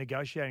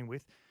negotiating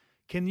with,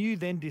 can you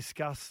then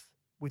discuss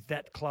with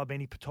that club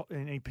any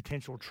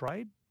potential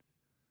trade?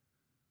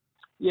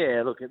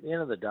 Yeah, look, at the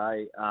end of the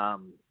day,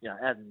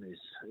 Adam is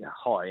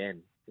high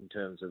end in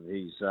terms of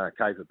his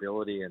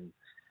capability, and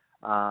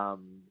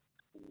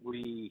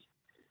we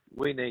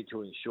need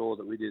to ensure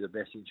that we do the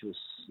best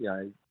interests,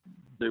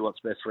 do what's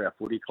best for our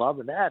footy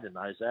club, and Adam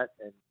knows that,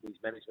 and his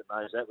management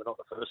knows that. We're not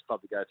the first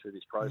club to go through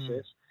this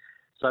process.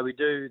 So we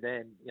do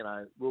then,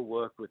 we'll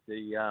work with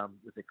the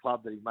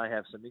club that he may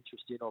have some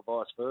interest in, or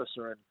vice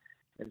versa,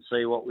 and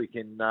see what we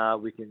can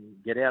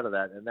get out of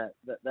that. And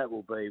that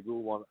will be,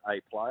 we'll want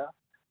a player,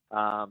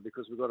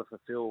 because we've got to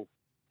fulfil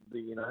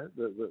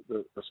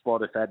the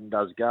spot if Adam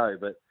does go.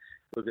 But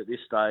look, at this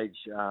stage,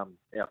 our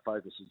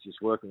focus is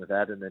just working with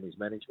Adam and his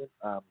management.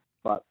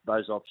 But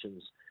those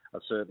options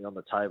are certainly on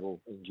the table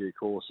in due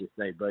course if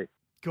need be.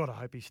 God, I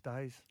hope he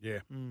stays. Yeah.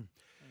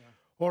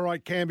 All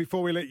right, Cam,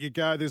 before we let you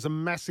go, there's a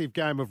massive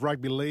game of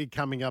rugby league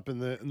coming up in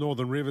the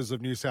Northern Rivers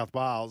of New South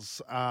Wales,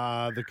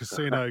 the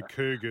Casino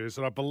Cougars,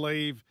 and I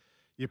believe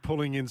you're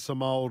pulling in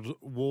some old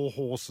war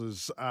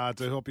horses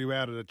to help you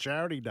out at a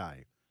charity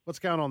day. What's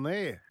going on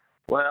there?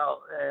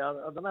 Well,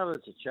 I don't know if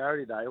it's a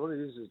charity day. What it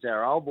is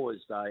our old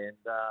boys' day, and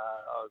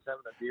I was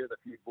having a beer with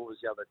a few boys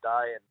the other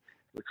day, and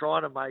we're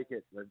trying to make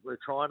it. We're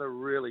trying to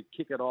really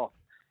kick it off.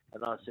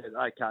 And I said,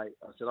 okay,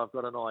 I've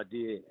got an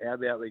idea. How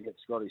about we get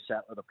Scotty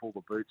Sattler to pull the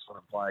boots on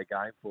and play a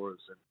game for us?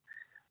 And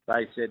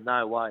they said,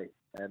 no way.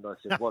 And I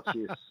said, watch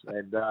this.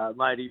 And,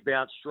 mate, he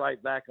bounced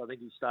straight back. I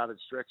think he started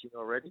stretching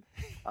already.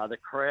 The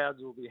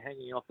crowds will be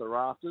hanging off the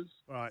rafters.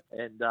 Right.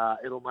 And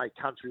it'll make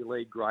Country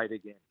League great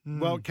again.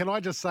 Well, can I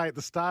just say at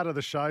the start of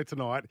the show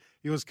tonight,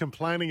 he was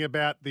complaining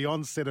about the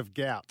onset of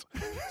gout.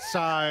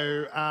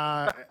 So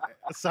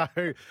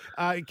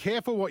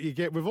careful what you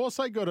get. We've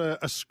also got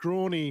a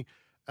scrawny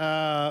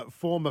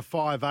former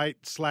 5'8"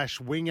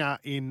 /winger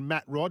in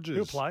Matt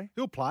Rogers.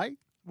 He'll play.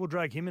 We'll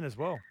drag him in as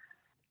well.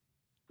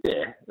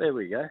 Yeah, there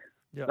we go.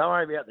 Yep. Don't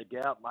worry about the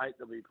gout, mate.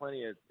 There'll be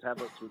plenty of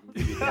tablets we can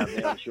give you down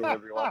there. I'm sure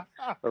everyone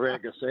around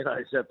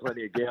casinos have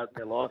plenty of gout in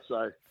their life,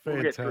 so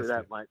we'll get through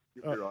that, mate.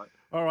 You'll be right.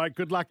 All right,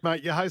 good luck,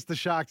 mate. You host the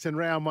Sharks in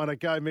round one at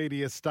Go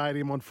Media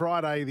Stadium on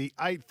Friday, the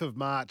 8th of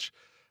March.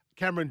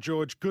 Cameron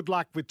George, good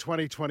luck with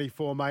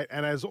 2024, mate.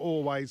 And as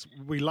always,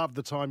 we love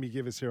the time you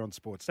give us here on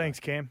Sports Day. Thanks,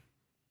 Cam.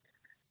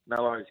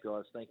 No worries,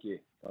 guys. Thank you.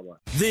 Bye-bye.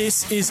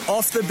 This is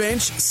Off the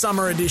Bench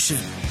Summer Edition.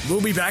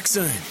 We'll be back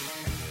soon.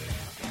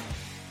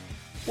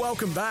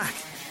 Welcome back.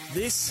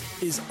 This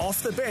is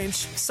Off the Bench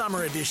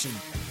Summer Edition.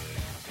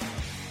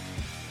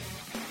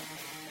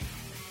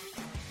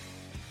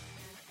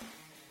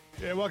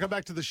 Yeah, welcome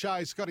back to the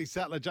show. Scotty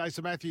Sattler,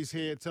 Jason Matthews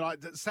here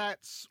tonight.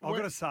 Sats, I've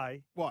got to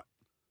say, what?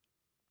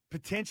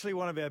 Potentially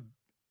one of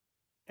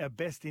our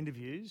best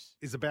interviews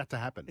Is about to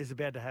happen.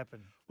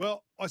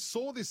 Well, I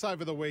saw this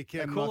over the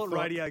weekend. They call it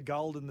radio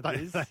gold in the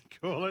biz. They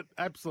call it.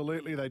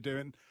 Absolutely, they do.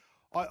 And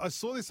I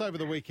saw this over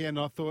the weekend,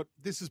 and I thought,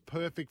 this is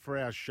perfect for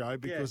our show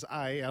because,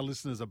 A, our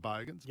listeners are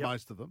bogans,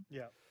 most of them.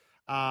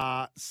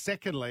 Yeah.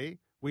 Secondly,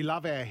 we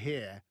love our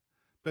hair.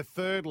 But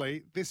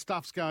thirdly, this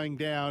stuff's going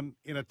down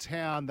in a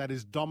town that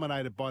is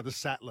dominated by the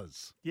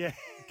Sattlers. Yeah.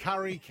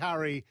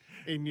 Curry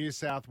in New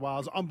South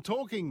Wales. I'm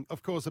talking,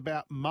 of course,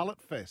 about Mullet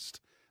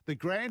Fest. The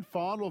grand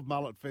final of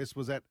Mullet Fest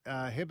was at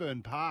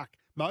Hebburn Park,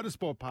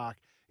 Motorsport Park,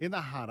 in the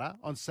Hunter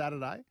on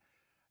Saturday.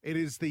 It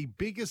is the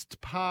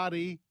biggest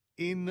party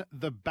in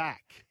the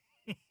back.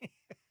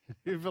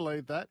 You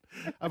believe that?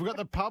 I've got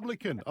the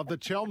publican of the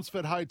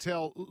Chelmsford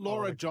Hotel,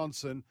 Laura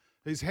Johnson,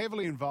 who's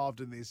heavily involved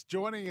in this,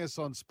 joining us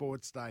on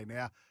Sports Day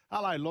now.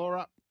 Hello,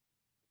 Laura.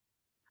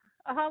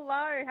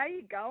 Hello, how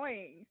you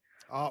going?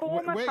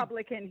 Former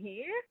publican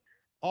here.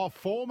 Oh,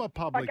 former I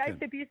publican. gave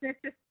the business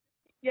to,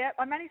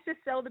 I managed to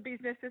sell the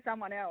business to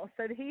someone else.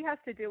 So he has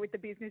to deal with the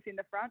business in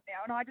the front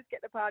now, and I just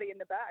get the party in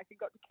the back and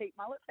got to keep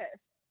Mullet Fest.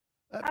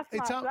 How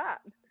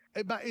smart's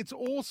that? It's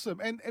awesome.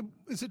 And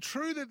is it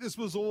true that this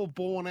was all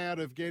born out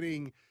of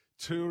getting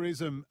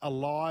tourism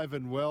alive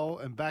and well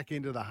and back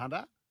into the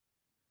Hunter?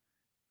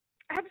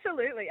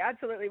 Absolutely.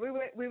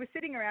 We were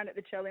sitting around at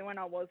the Chelly when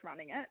I was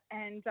running it,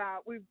 and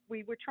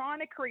we were trying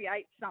to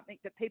create something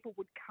that people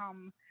would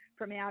come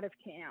from out of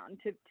town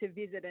to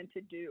visit and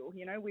to do.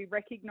 You know, we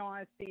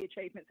recognised the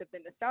achievements of the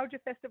Nostalgia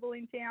Festival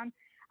in town,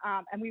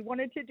 and we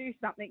wanted to do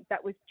something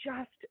that was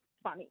just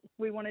funny.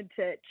 We wanted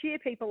to cheer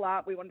people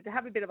up. We wanted to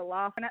have a bit of a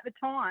laugh. And at the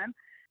time,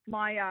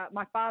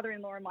 my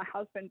father-in-law and my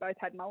husband both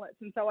had mullets,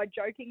 and so I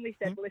jokingly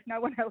said, well, if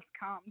no one else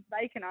comes,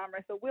 they can arm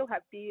wrestle, we'll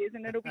have beers,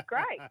 and it'll be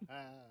great.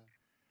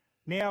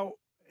 Now,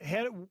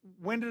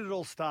 when did it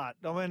all start?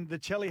 I mean, the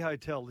Chelly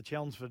Hotel, the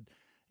Chelmsford,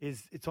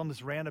 it's on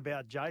this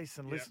roundabout,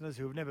 Jason. Listeners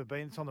who have never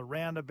been, it's on the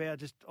roundabout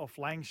just off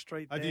Lang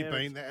Street. Have you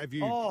been there? Have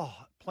you? Oh,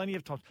 plenty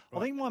of times. Right.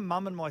 I think my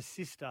mum and my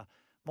sister,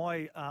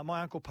 my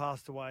uncle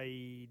passed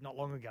away not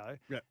long ago,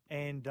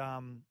 and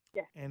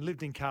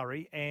lived in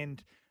Curry,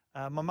 and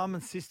my mum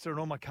and sister and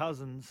all my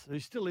cousins who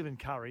still live in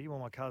Curry, all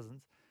my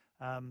cousins,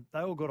 they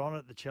all got on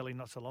at the Chelly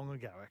not so long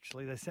ago.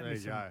 Actually, they sent me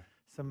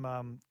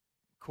some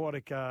quite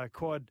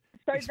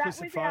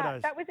explicit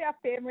photos. That was our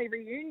family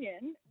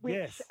reunion, which,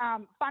 yes.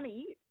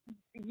 Funny,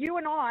 you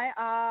and I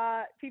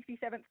are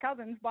 57th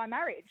cousins by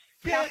marriage.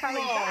 Get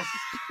lost.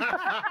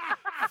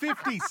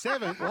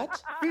 57?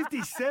 What?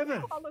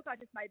 57? Oh, look, I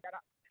just made that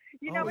up.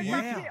 You know,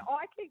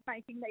 I keep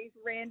making these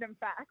random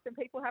facts and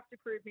people have to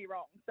prove me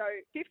wrong. So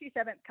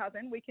 57th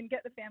cousin, we can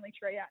get the family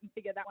tree out and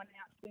figure that one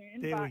out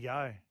soon. There we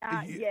go.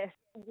 Yes,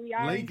 we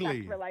are legally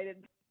in fact related.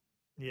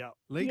 Yeah.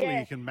 Legally,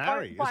 you can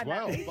marry as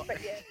well. Marriage,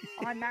 but yes,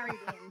 I married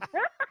him.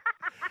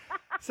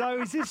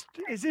 So is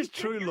this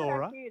true,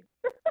 Laura?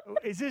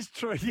 Is this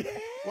true? Yeah.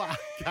 Well,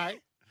 okay.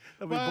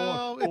 They'll be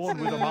born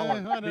with a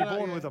mullet. They're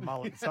born with a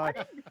mullet. So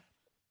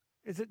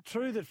is it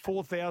true that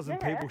 4,000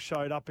 people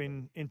showed up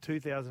in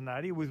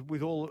 2018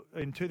 with all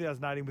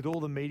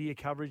the media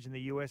coverage in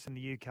the US and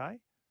the UK?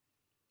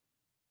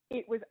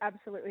 It was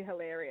absolutely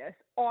hilarious.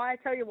 I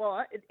tell you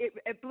what,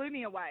 it blew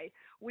me away.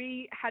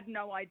 We had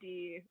no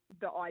idea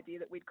the idea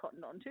that we'd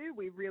cottoned onto.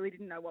 We really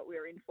didn't know what we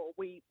were in for.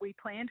 We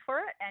planned for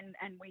it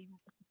and we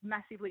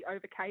massively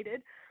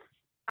overcated.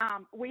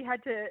 We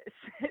had to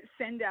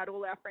send out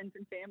all our friends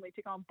and family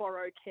to go and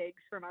borrow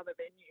kegs from other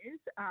venues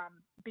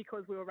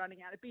because we were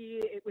running out of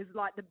beer. It was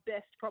like the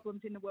best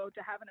problems in the world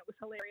to have, and it was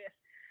hilarious.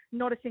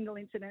 Not a single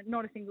incident,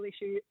 not a single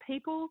issue.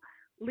 People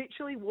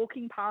literally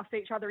walking past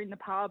each other in the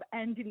pub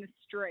and in the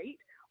street,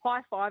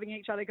 high-fiving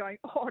each other going,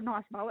 oh,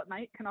 nice mullet,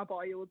 mate, can I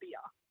buy you a beer?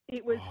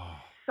 It was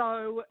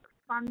so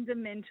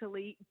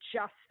fundamentally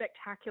just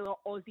spectacular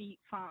Aussie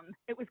fun.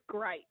 It was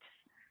great.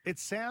 It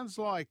sounds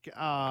like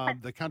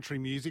the Country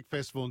Music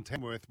Festival in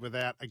Tamworth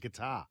without a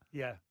guitar.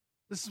 Yeah.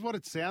 This is what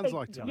it sounds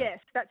like to me. Yes,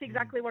 that's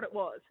exactly what it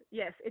was.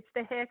 Yes, it's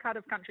the haircut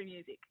of country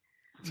music.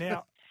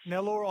 Now,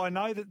 Laura, I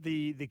know that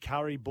the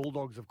Curry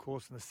Bulldogs, of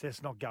course, and the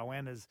Cessnock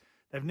Goannas,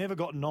 they've never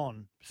gotten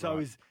on.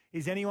 So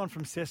is anyone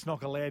from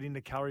Cessnock allowed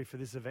into Curry for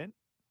this event?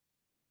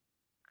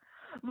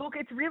 Look,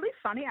 it's really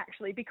funny,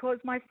 actually, because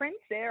my friend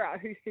Sarah,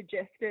 who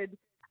suggested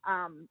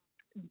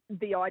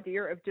the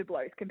idea of two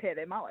blokes compare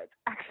their mullets,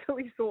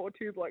 actually saw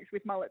two blokes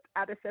with mullets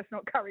at a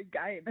Cessnock Curry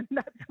game, and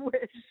that's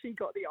where she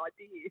got the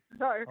idea.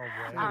 So,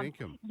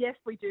 yes,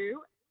 we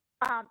do.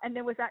 And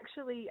there was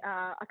actually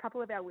a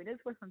couple of our winners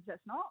were from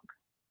Cessnock.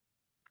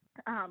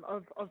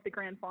 Of the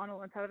grand final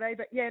on Saturday.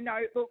 But yeah, no,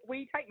 look,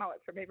 we take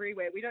mullets from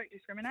everywhere. We don't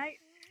discriminate.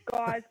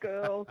 Guys,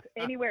 girls,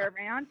 anywhere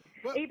around.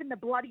 Well, even the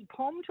bloody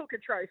Pom took a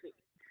trophy.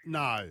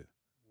 No.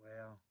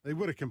 Wow. They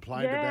would have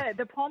complained about Yeah,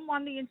 the Pom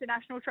won the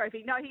international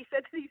trophy. No, he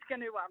said that he's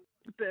going to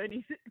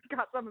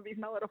cut some of his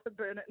mullet off and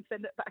burn it and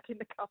send it back in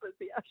the cup as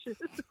the ashes.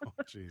 Oh,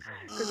 jeez.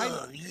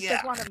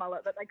 They've won a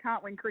mullet, but they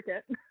can't win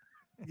cricket.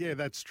 Yeah,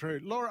 that's true.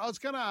 Laura, I was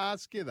going to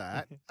ask you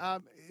that.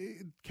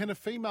 Can a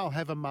female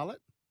have a mullet?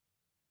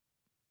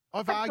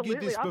 I've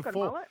argued this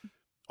before.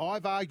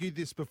 I've argued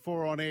this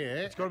before on air.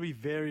 It's got to be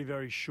very,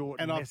 very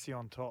short and messy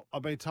on top.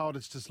 I've been told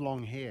it's just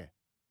long hair.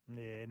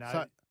 Yeah, no.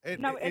 So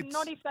and not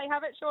if they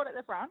have it short at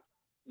the front.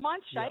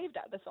 Mine's shaved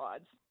at the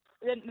sides.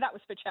 And that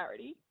was for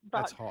charity.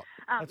 But, that's hot.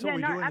 That's what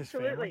we do in this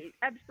family.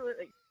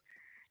 Absolutely.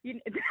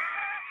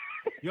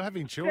 You're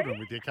having children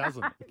with your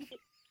cousin.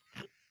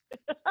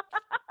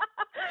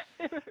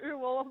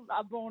 Who all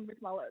are born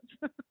with mullets.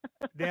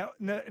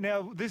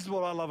 Now, this is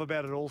what I love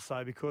about it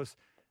also, because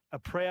a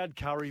proud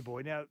Curry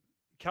boy. Now,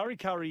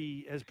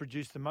 Curry has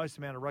produced the most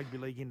amount of rugby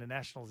league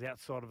internationals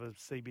outside of a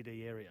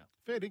CBD area.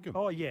 Fair dinkum.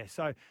 Oh, yeah.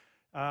 So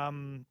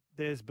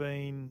there's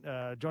been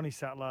Johnny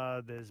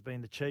Sattler, there's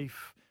been the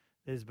Chief,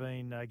 there's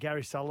been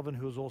Gary Sullivan,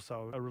 who was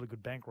also a really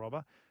good bank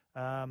robber.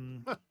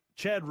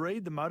 Chad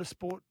Reed, the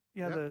motorsport,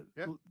 the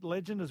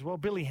legend as well.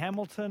 Billy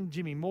Hamilton,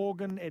 Jimmy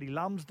Morgan, Eddie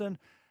Lumsden.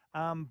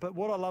 But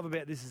what I love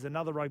about this is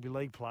another rugby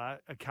league player,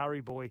 a Curry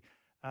boy,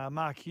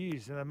 Mark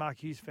Hughes and the Mark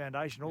Hughes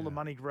Foundation. All the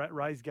money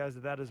raised goes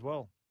to that as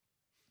well.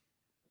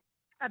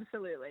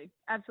 Absolutely.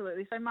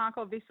 So Mark,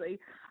 obviously,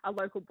 a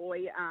local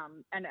boy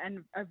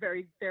and a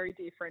very, very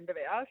dear friend of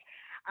ours.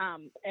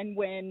 And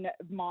when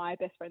my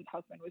best friend's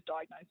husband was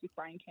diagnosed with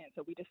brain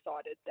cancer, we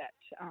decided that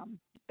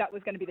that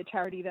was going to be the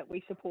charity that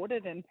we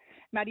supported. And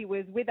Matty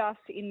was with us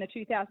in the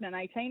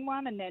 2018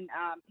 one, and then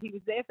he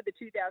was there for the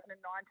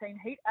 2019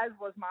 heat, as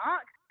was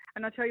Mark.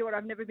 And I tell you what,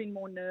 I've never been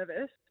more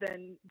nervous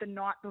than the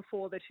night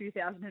before the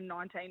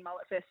 2019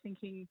 Mullet Fest,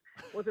 thinking,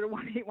 was it a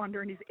one-hit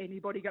wonder and is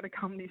anybody going to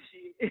come this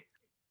year?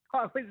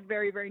 I was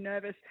very, very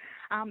nervous.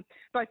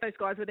 Both those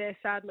guys were there.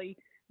 Sadly,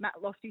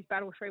 Matt lost his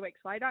battle 3 weeks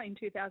later in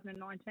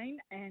 2019.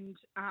 And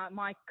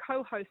my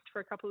co-host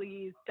for a couple of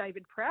years,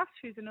 David Prowse,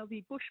 who's an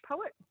Aussie bush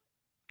poet,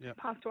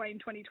 passed away in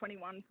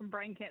 2021 from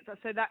brain cancer.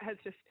 So that has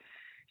just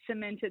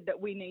cemented that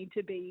we need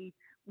to be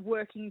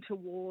working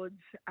towards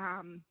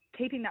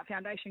keeping that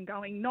foundation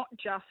going, not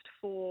just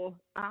for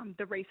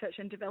the research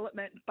and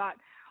development, but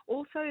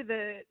also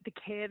the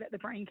care that the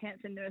brain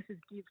cancer nurses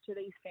give to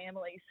these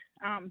families.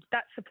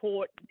 That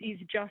support is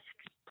just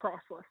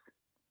priceless.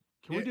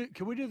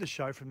 Can we do the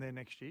show from there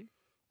next year?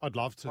 I'd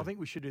love to. I think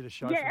we should do the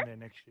show from there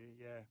next year.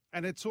 Yeah,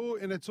 and it's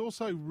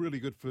also really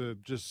good for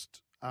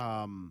just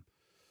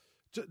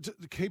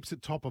keeps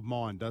it top of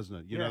mind, doesn't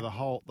it? You know, the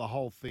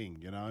whole thing.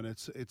 You know, and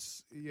it's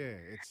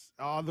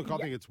I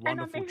think it's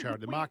wonderful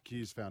charity. The Mark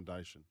Hughes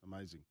Foundation,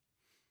 amazing.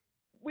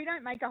 We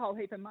don't make a whole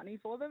heap of money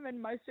for them, and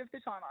most of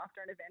the time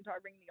after an event, I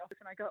ring the office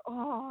and I go,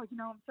 "Oh,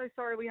 I'm so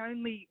sorry. We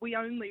only."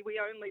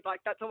 Like,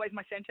 that's always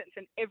my sentence,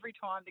 and every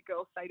time the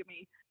girls say to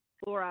me,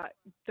 "Laura,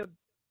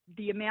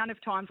 the amount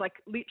of times,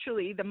 like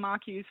literally, the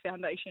Mark Hughes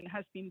Foundation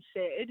has been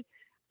said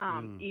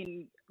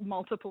in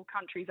multiple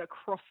countries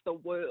across the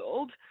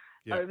world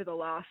over the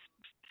last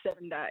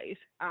 7 days.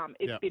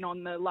 It's been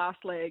on the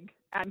last leg,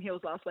 Adam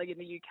Hill's last leg in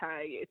the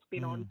UK. It's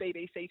been on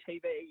BBC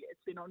TV.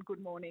 It's been on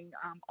Good Morning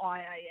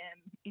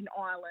IAM in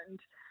Ireland.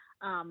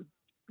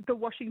 The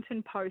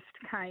Washington Post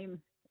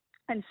came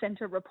and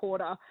sent a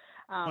reporter.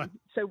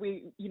 So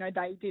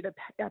they did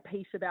a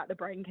piece about the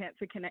brain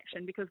cancer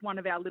connection, because one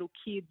of our little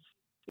kids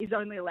is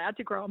only allowed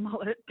to grow a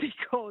mullet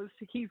because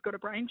he's got a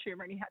brain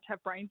tumour and he had to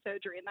have brain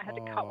surgery, and they had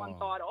to cut one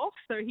side off.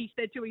 So he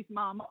said to his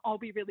mum, "I'll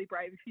be really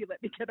brave if you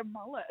let me get a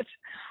mullet."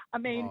 I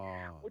mean,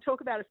 we'll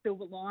talk about a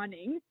silver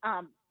lining.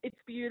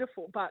 It's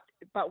beautiful, but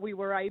we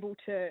were able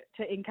to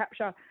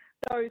encapture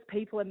those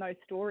people and those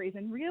stories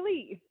and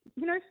really,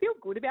 feel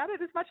good about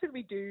it, as much as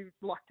we do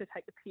like to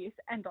take the piss,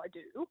 and I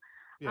do.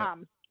 Yeah.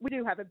 We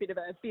do have a bit of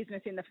a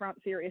business in the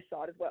front serious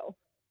side as well.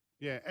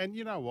 Yeah, and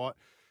you know what?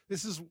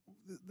 This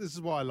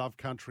is why I love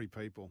country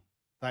people.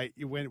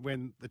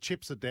 When the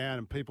chips are down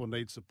and people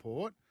need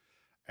support,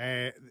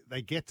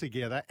 they get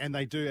together and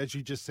they do, as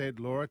you just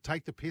said, Laura,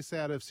 take the piss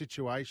out of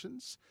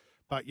situations.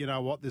 But you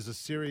know what? There's a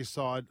serious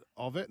side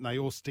of it, and they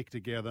all stick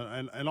together.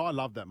 And I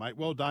love that, mate.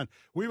 Well done.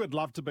 We would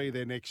love to be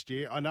there next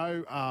year. I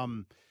know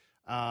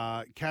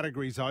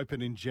categories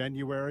open in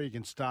January. You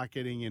can start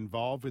getting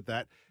involved with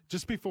that.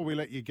 Just before we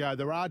let you go,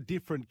 there are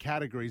different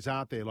categories,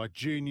 aren't there? Like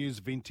juniors,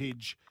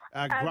 vintage,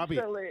 grubby.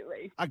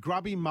 Absolutely. A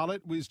grubby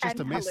mullet was just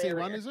a messy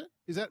hilarious one, is it?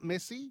 Is that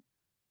messy?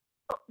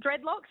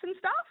 Dreadlocks and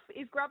stuff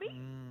is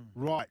grubby.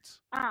 Right.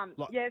 So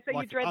your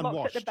dreadlocks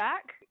unwashed. at the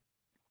back.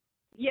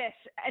 Yes,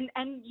 and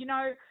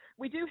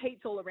we do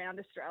heats all around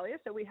Australia,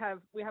 so we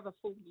have a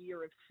full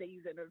year of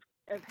season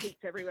of heats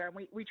everywhere,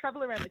 and we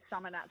travel around with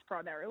summer nats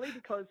primarily,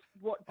 because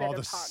what better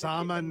the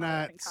summer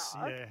nats,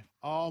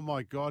 Oh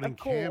my God, in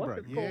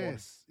Canberra,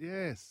 yes.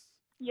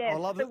 Yes, I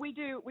love so it. we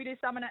do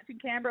summer nats in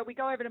Canberra. We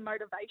go over to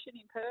Motivation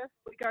in Perth.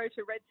 We go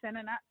to Red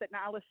Centre Nats at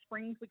Alice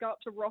Springs. We go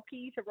up to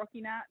Rocky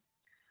Nats.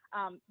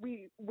 I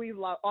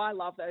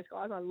love those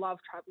guys. I love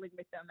travelling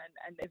with them,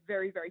 and they're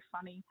very, very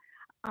funny.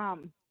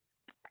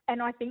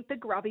 And I think the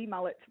grubby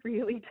mullets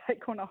really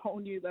take on a whole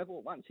new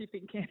level once you've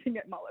been camping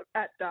at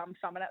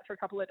summer nats for a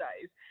couple of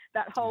days.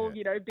 That whole,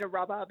 bit of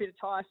rubber, a bit of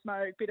tyre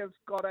smoke, bit of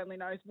God only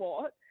knows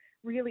what,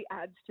 really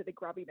adds to the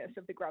grubbiness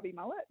of the grubby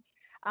mullets.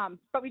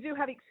 But we do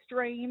have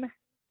extreme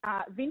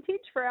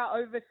vintage for our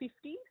over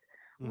 50s,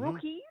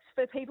 rookies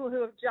for people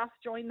who have just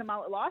joined the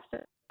mullet life.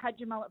 So had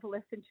your mullet for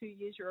less than 2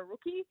 years, you're a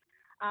rookie.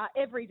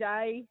 Every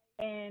day,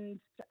 and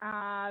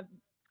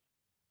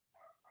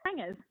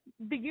Rangers,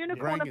 the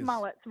unicorn of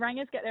mullets.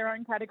 Rangers get their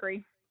own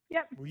category.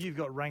 Yep. Well, you've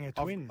got Ranger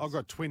twins. I've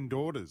got twin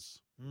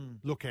daughters.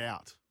 Look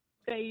out.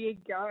 There you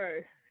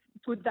go.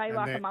 Would they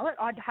like a mullet?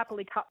 I'd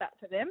happily cut that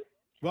for them.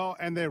 Well,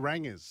 and they're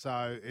Rangers,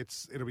 so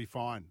it'll be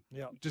fine.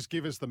 Yeah. Just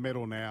give us the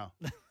medal now.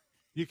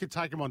 You can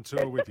take them on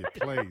tour with you,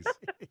 please.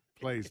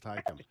 Please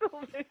take them.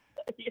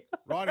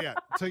 Rightio.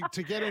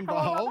 To get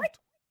involved,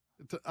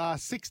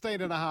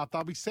 16 and a half.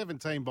 They'll be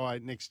 17 by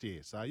next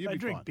year, so you'll be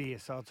drink fine. beer,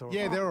 so it's all right.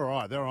 Yeah, they're all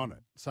right. They're on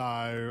it. So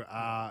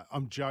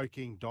I'm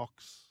joking,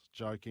 Docs.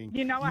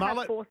 Joking. I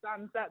have 4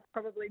 sons. That's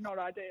probably not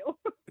ideal.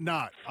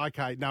 No.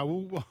 Okay.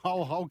 No,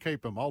 I'll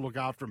keep them. I'll look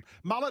after them.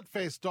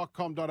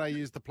 Mulletfest.com.au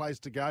is the place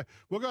to go.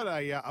 We've got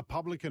a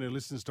publican who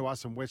listens to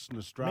us in Western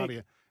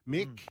Australia.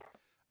 Mick.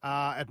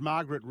 at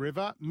Margaret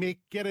River. Mick,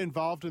 get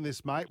involved in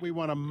this, mate. We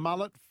want a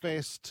Mullet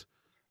Fest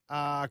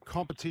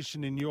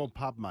competition in your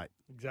pub, mate.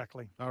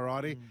 Exactly. All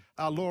righty.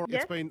 Laura,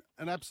 It's been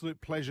an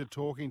absolute pleasure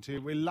talking to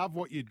you. We love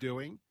what you're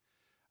doing.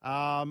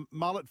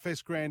 Mullet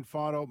Fest Grand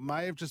Final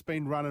may have just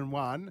been run and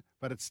won,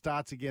 but it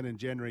starts again in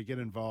January. Get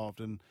involved.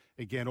 And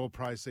again, all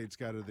proceeds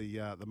go to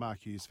the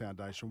Mark Hughes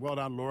Foundation. Well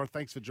done, Laura.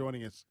 Thanks for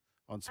joining us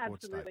on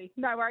Sports Day. Absolutely.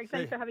 No worries.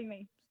 Thanks for having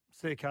me.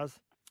 See you, cuz.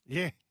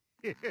 Yeah.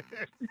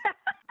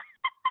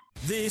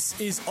 This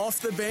is Off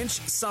the Bench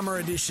Summer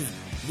Edition.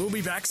 We'll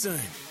be back soon.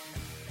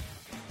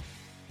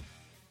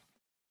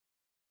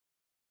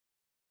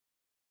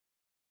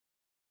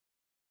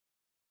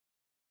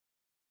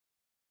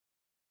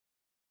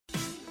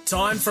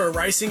 Time for a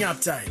racing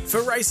update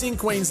for Racing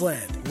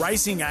Queensland.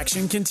 Racing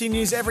action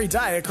continues every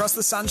day across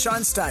the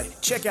Sunshine State.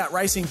 Check out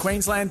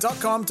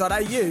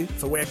racingqueensland.com.au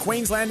for where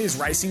Queensland is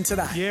racing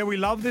today. Yeah, we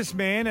love this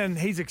man, and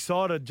he's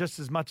excited just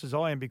as much as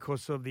I am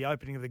because of the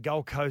opening of the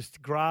Gold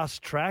Coast grass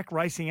track.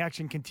 Racing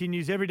action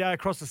continues every day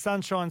across the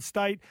Sunshine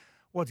State.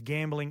 What's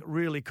gambling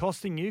really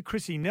costing you?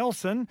 Chrissy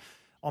Nelson,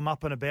 I'm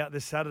up and about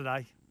this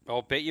Saturday.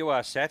 I'll bet you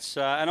are, Sats.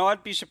 And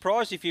I'd be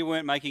surprised if you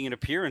weren't making an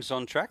appearance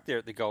on track there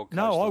at the Gold Coast.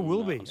 No, I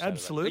will be.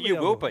 Absolutely. You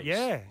will be.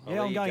 Yeah,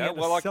 I'm going out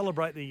to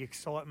celebrate the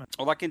excitement.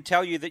 Well, I can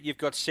tell you that you've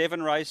got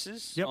 7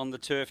 races on the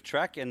turf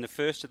track, and the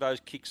first of those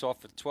kicks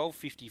off at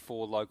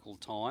 12:54 local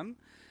time.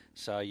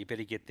 So you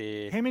better get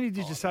there. How many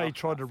did you say you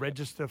tried to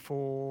register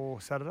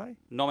for Saturday?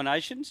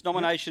 Nominations,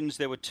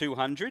 there were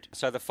 200.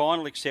 So the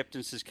final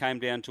acceptances came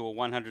down to a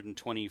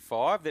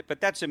 125. But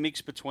that's a mix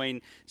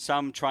between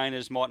some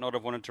trainers might not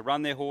have wanted to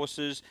run their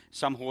horses.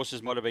 Some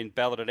horses might have been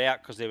balloted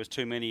out because there was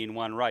too many in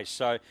one race.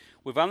 So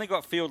we've only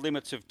got field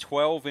limits of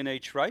 12 in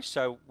each race.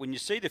 So when you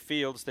see the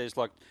fields, there's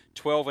like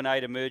 12 and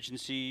 8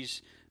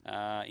 emergencies.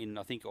 In,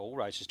 I think, all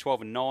races,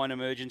 12 and 9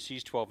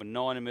 emergencies, 12 and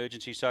 9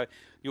 emergencies. So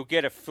you'll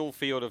get a full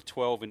field of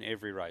 12 in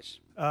every race.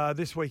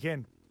 This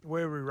weekend,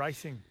 where are we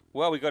racing?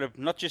 Well, we've got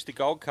not just the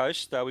Gold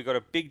Coast. We've got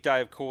a big day,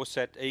 of course,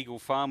 at Eagle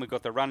Farm. We've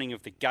got the running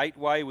of the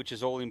Gateway, which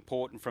is all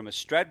important from a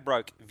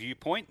Stradbroke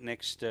viewpoint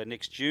next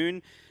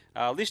June.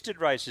 Listed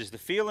races, the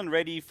Feel and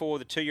Ready for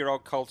the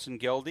 2-year-old Colts and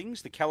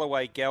Geldings, the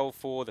Callaway Gal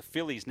for the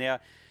fillies. Now,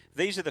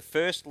 these are the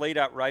first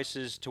lead-up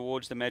races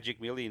towards the Magic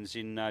Millions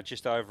in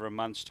just over a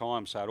month's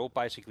time, so it all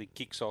basically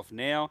kicks off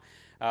now.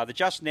 The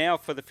Just Now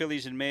for the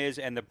fillies and mares,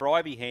 and the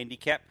Bribey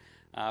Handicap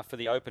for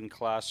the open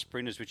class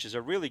sprinters, which is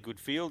a really good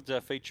field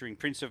featuring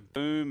Prince of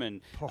Boom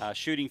and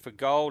Shooting for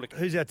Gold.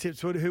 Who's our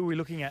tips? Who are we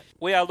looking at?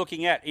 We are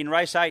looking at, in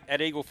race 8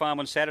 at Eagle Farm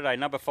on Saturday,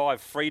 number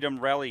 5,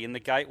 Freedom Rally in the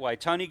Gateway.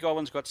 Tony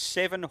Gollan's got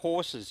 7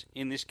 horses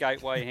in this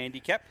Gateway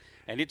handicap,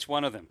 and it's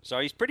one of them. So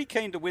he's pretty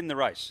keen to win the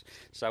race.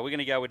 So we're going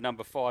to go with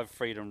number 5,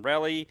 Freedom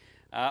Rally.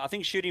 I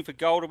think Shooting for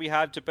Gold will be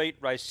hard to beat,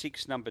 race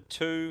 6, number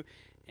 2.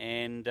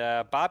 And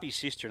Barbie's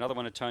Sister, another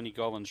one of Tony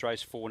Gollan's,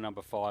 race 4,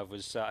 number 5,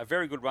 was a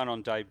very good run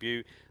on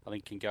debut. I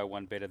think can go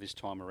one better this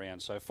time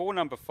around. So 4,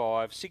 number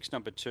 5, 6,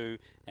 number 2,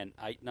 and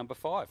 8, number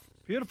 5.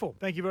 Beautiful.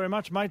 Thank you very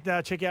much, mate.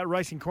 Check out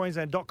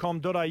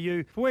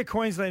racingqueensland.com.au for where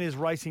Queensland is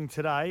racing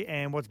today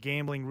and what's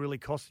gambling really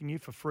costing you.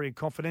 For free and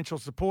confidential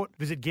support,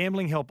 visit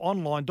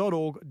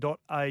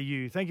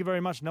gamblinghelponline.org.au. Thank you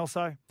very much,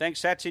 Nelso.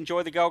 Thanks, Sats.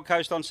 Enjoy the Gold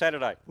Coast on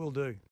Saturday. Will do.